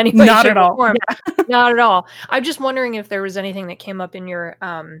experts in any way, not at all. Yeah. Not at all. I'm just wondering if there was anything that came up in your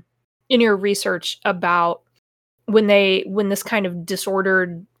in your research about when this kind of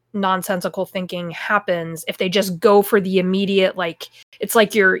disordered, nonsensical thinking happens, if they just go for the immediate, like, it's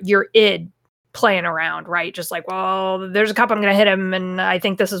like your id playing around, right? Just like, well, there's a cop, I'm going to hit him, and I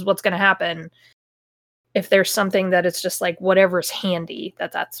think this is what's going to happen. If there's something that it's just like whatever's handy,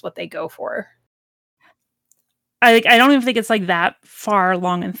 that's what they go for. I don't even think it's like that far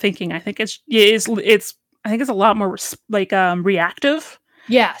along in thinking. I think it's I think it's a lot more like reactive.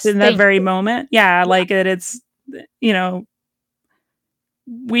 Yes, in that very moment. Yeah, like it's, you know,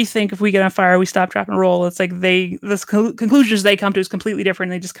 we think if we get on fire, we stop, drop, and roll. It's like conclusions they come to is completely different.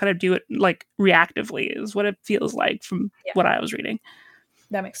 They just kind of do it like reactively is what it feels like from what I was reading.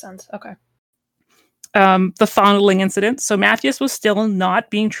 That makes sense. Okay. The fondling incident. So Matthews was still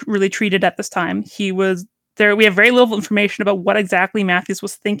not being really treated at this time. He was there. We have very little information about what exactly Matthews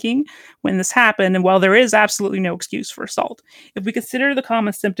was thinking when this happened. And while there is absolutely no excuse for assault, if we consider the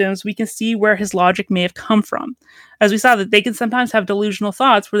common symptoms, we can see where his logic may have come from. As we saw, that they can sometimes have delusional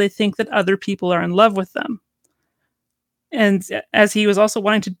thoughts where they think that other people are in love with them. And as he was also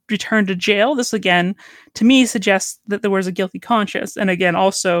wanting to return to jail, this again, to me, suggests that there was a guilty conscience. And again,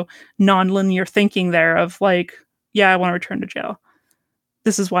 also non-linear thinking there of like, yeah, I want to return to jail.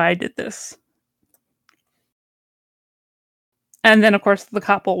 This is why I did this. And then, of course, the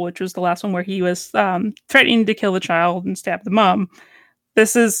couple, which was the last one where he was threatening to kill the child and stab the mom.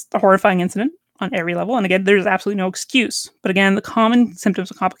 This is a horrifying incident on every level. And again, there's absolutely no excuse. But again, the common symptoms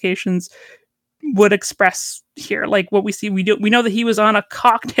and complications would express here, like what we see. We know that he was on a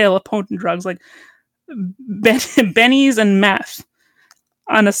cocktail of potent drugs, like bennies and meth,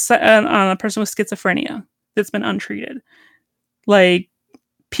 on a person with schizophrenia that's been untreated. Like,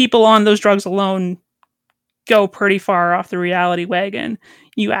 people on those drugs alone go pretty far off the reality wagon.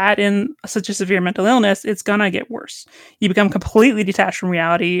 You add in such a severe mental illness, it's gonna get worse. You become completely detached from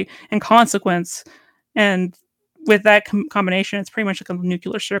reality and consequence, and with that combination, it's pretty much like a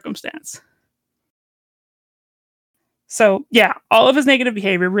nuclear circumstance. So yeah, all of his negative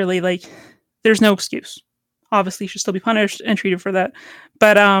behavior, really, like, there's no excuse. Obviously, he should still be punished and treated for that.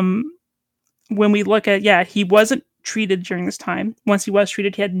 But when we look at, he wasn't treated during this time. Once he was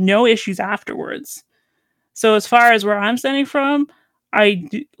treated, he had no issues afterwards. So as far as where I'm standing from, I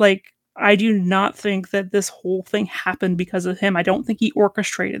do not think that this whole thing happened because of him. I don't think he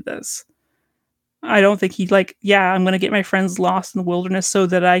orchestrated this. I don't think he I'm going to get my friends lost in the wilderness so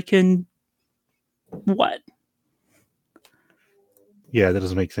that I can what? Yeah, that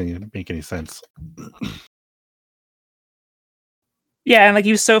doesn't make any sense. Yeah, and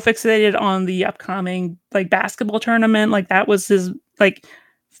he was so fixated on the upcoming basketball tournament, that was his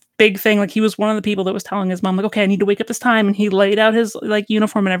big thing. He was one of the people that was telling his mom, okay, I need to wake up this time, and he laid out his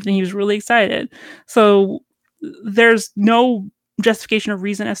uniform and everything. He was really excited. So there's no justification or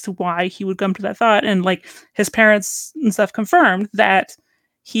reason as to why he would come to that thought. And his parents and stuff confirmed that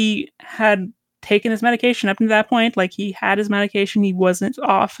he had taken his medication up to that point. He had his medication. He wasn't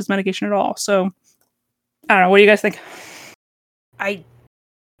off his medication at all. So I don't know. What do you guys think?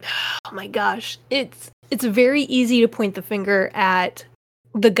 Oh my gosh. It's very easy to point the finger at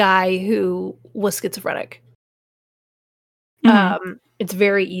the guy who was schizophrenic. Mm-hmm. It's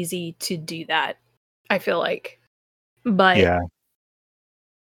very easy to do that, I feel like. But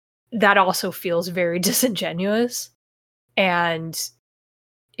that also feels very disingenuous. And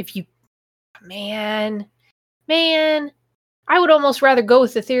if you man, I would almost rather go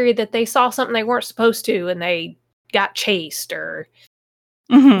with the theory that they saw something they weren't supposed to and they got chased, or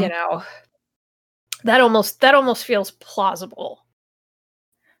that almost feels plausible.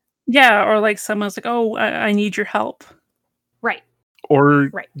 Yeah, or someone's oh, I need your help. Right.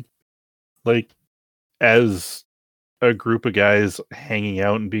 Or as a group of guys hanging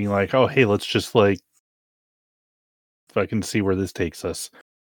out and being oh, hey, let's just fucking see where this takes us.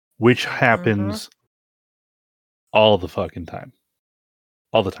 Which happens all the fucking time.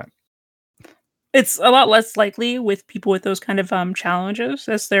 All the time. It's a lot less likely with people with those kind of challenges,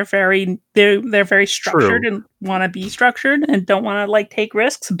 as they're very structured. True. And want to be structured and don't want to take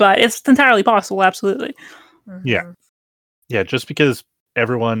risks, but it's entirely possible. Absolutely. Mm-hmm. Yeah. Just because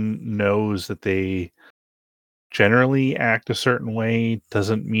everyone knows that they generally act a certain way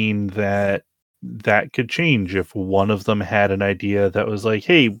doesn't mean that could change if one of them had an idea that was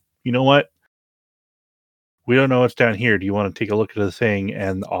hey, you know what? We don't know what's down here. Do you want to take a look at the thing?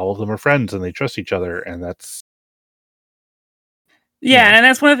 And all of them are friends and they trust each other. And that's... Yeah, and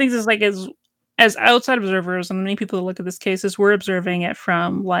that's one of the things is as outside observers, and many people that look at this case, is we're observing it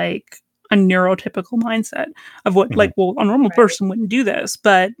from a neurotypical mindset of what well, a normal person wouldn't do this,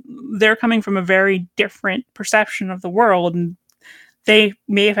 but they're coming from a very different perception of the world, and they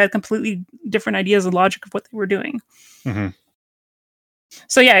may have had completely different ideas and logic of what they were doing. Mm-hmm.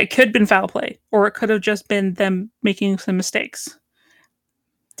 So yeah, it could have been foul play, or it could have just been them making some mistakes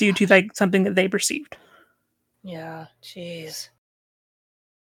due to like something that they perceived. Yeah, jeez.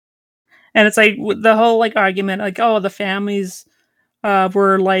 And it's like the whole like argument, like, oh, the families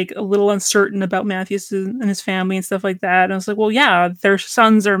were like a little uncertain about Matthews and his family and stuff like that. And I was like, well, yeah, their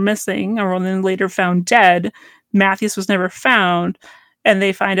sons are missing, or then later found dead. Matthews was never found, and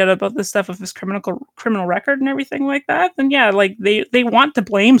they find out about the stuff of his criminal record and everything like that. Then yeah, like they want to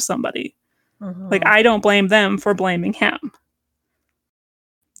blame somebody. Mm-hmm. Like, I don't blame them for blaming him.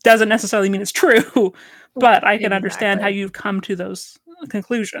 Doesn't necessarily mean it's true, but I can understand how you've come to those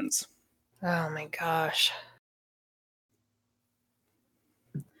conclusions. Oh my gosh.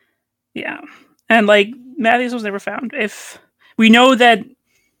 Yeah. And like, Matthews was never found. If we know that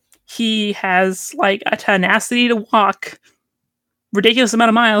he has like a tenacity to walk ridiculous amount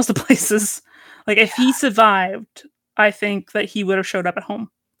of miles to places, like if he survived, I think that he would have showed up at home.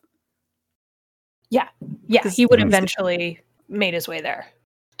 Yeah, he would eventually made his way there.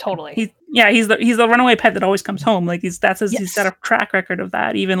 Totally. He's the runaway pet that always comes home. Like he's got a track record of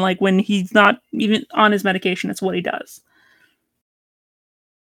that. Even like when he's not even on his medication, it's what he does.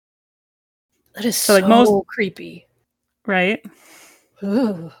 That is so like creepy, right?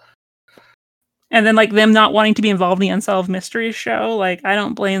 Ooh. And then like them not wanting to be involved in the Unsolved Mysteries show, like I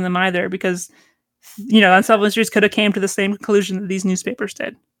don't blame them either, because Unsolved Mysteries could have came to the same conclusion that these newspapers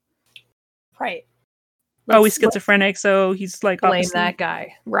did. Right. He's schizophrenic, so he's like blame that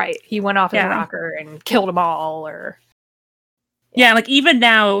guy. Right. He went off his rocker and killed them all, or yeah, like even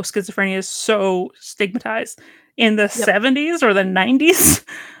now schizophrenia is so stigmatized. In the 70s or the 90s,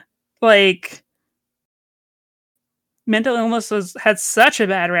 like mental illness had such a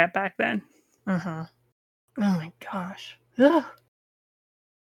bad rap back then. Oh my gosh. Ugh.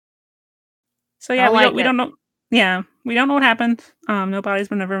 So yeah, we don't know. Yeah, we don't know what happened. No bodies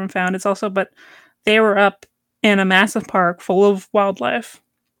were never been found. It's also, but they were up in a massive park full of wildlife.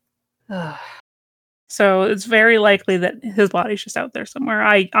 Ugh. So it's very likely that his body's just out there somewhere.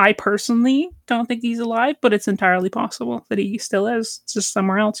 I personally don't think he's alive, but it's entirely possible that he still is. It's just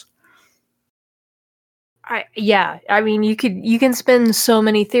somewhere else. I mean, you can spin so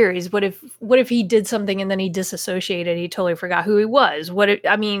many theories. What if he did something and then he disassociated? He totally forgot who he was. Or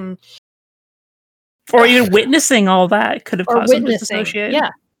even witnessing all that could have caused him to dissociate.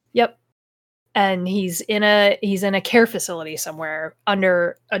 Yeah. Yep. And he's in a care facility somewhere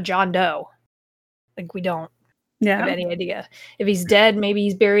under a John Doe. Like, we don't have any idea. If he's dead, maybe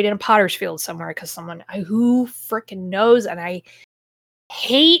he's buried in a potter's field somewhere, because who freaking knows? And I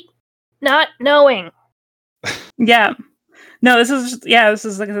hate not knowing. Yeah. No, this is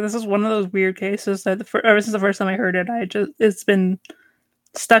one of those weird cases that ever since the first time I heard it, it's been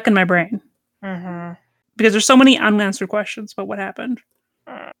stuck in my brain. Mm-hmm. Because there's so many unanswered questions about what happened.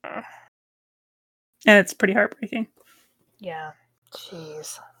 And it's pretty heartbreaking. Yeah.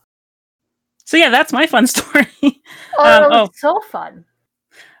 Jeez. So yeah, that's my fun story. It's so fun.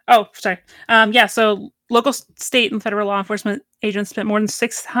 Oh, sorry. So local, state, and federal law enforcement agents spent more than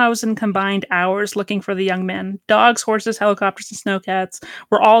 6,000 combined hours looking for the young men. Dogs, horses, helicopters, and snowcats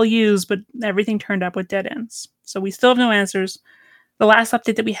were all used, but everything turned up with dead ends. So we still have no answers. The last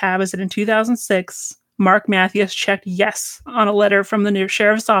update that we have is that in 2006, Mark Matthews checked yes on a letter from the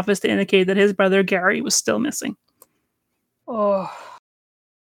sheriff's office to indicate that his brother Gary was still missing. Oh.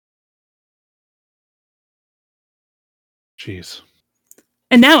 Jeez.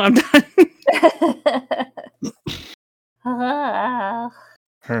 And now I'm done. All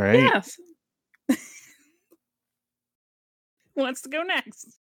right. Yes. Who wants to go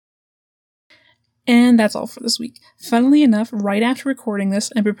next? And that's all for this week. Funnily enough, right after recording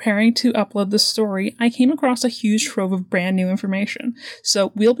this and preparing to upload the story, I came across a huge trove of brand new information.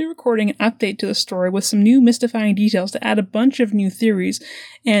 So we'll be recording an update to the story with some new mystifying details to add a bunch of new theories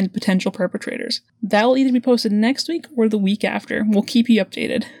and potential perpetrators. That will either be posted next week or the week after. We'll keep you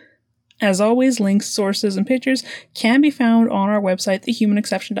updated. As always, links, sources, and pictures can be found on our website,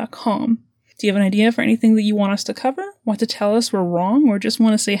 thehumanexception.com. Do you have an idea for anything that you want us to cover? Want to tell us we're wrong, or just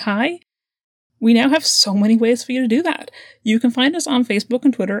want to say hi? We now have so many ways for you to do that. You can find us on Facebook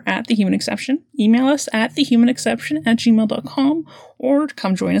and Twitter at The Human Exception, email us at thehumanexception@gmail.com, or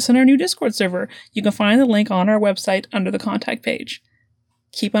come join us in our new Discord server. You can find the link on our website under the contact page.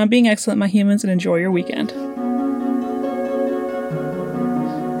 Keep on being excellent, my humans, and enjoy your weekend.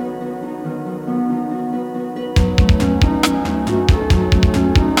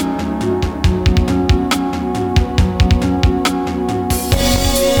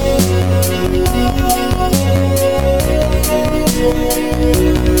 Yeah.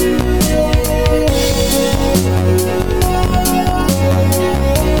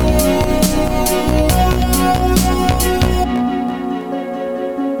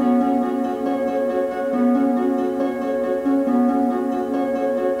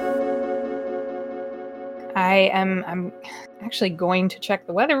 I'm actually going to check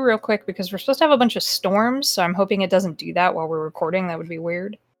the weather real quick because we're supposed to have a bunch of storms, so I'm hoping it doesn't do that while we're recording. That would be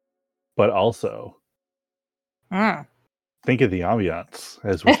weird. But also, think of the ambiance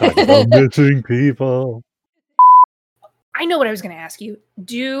as we're talking about missing people. I know what I was going to ask you.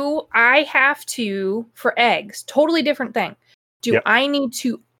 Do I have to, for eggs, totally different thing. Do I need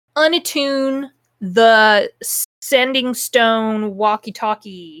to unattune the sending stone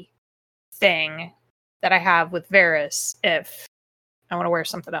walkie-talkie thing that I have with Varys if I want to wear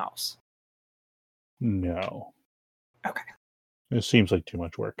something else? No. Okay. It seems like too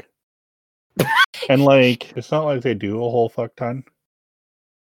much work. And like, it's not like they do a whole fuck ton.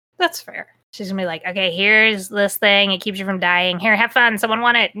 That's fair. She's gonna be like, okay, here's this thing. It keeps you from dying. Here, have fun. Someone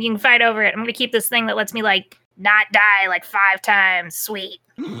want it. You can fight over it. I'm gonna keep this thing that lets me like not die like 5 times. Sweet.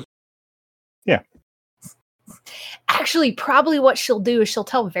 Yeah. Actually, probably what she'll do is she'll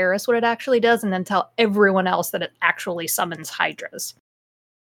tell Varys what it actually does and then tell everyone else that it actually summons hydras.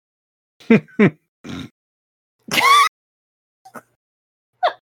 I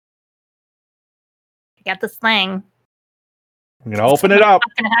got this thing. I'm gonna open it up.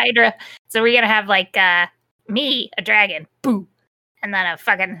 Fucking hydra. So we're gonna have like me, a dragon, boo, and then a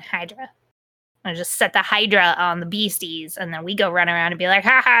fucking hydra. I just set the hydra on the beasties, and then we go run around and be like,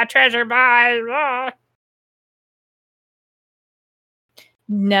 haha, treasure, bye.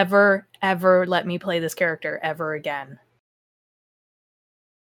 Never, ever let me play this character ever again.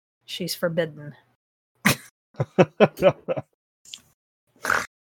 She's forbidden.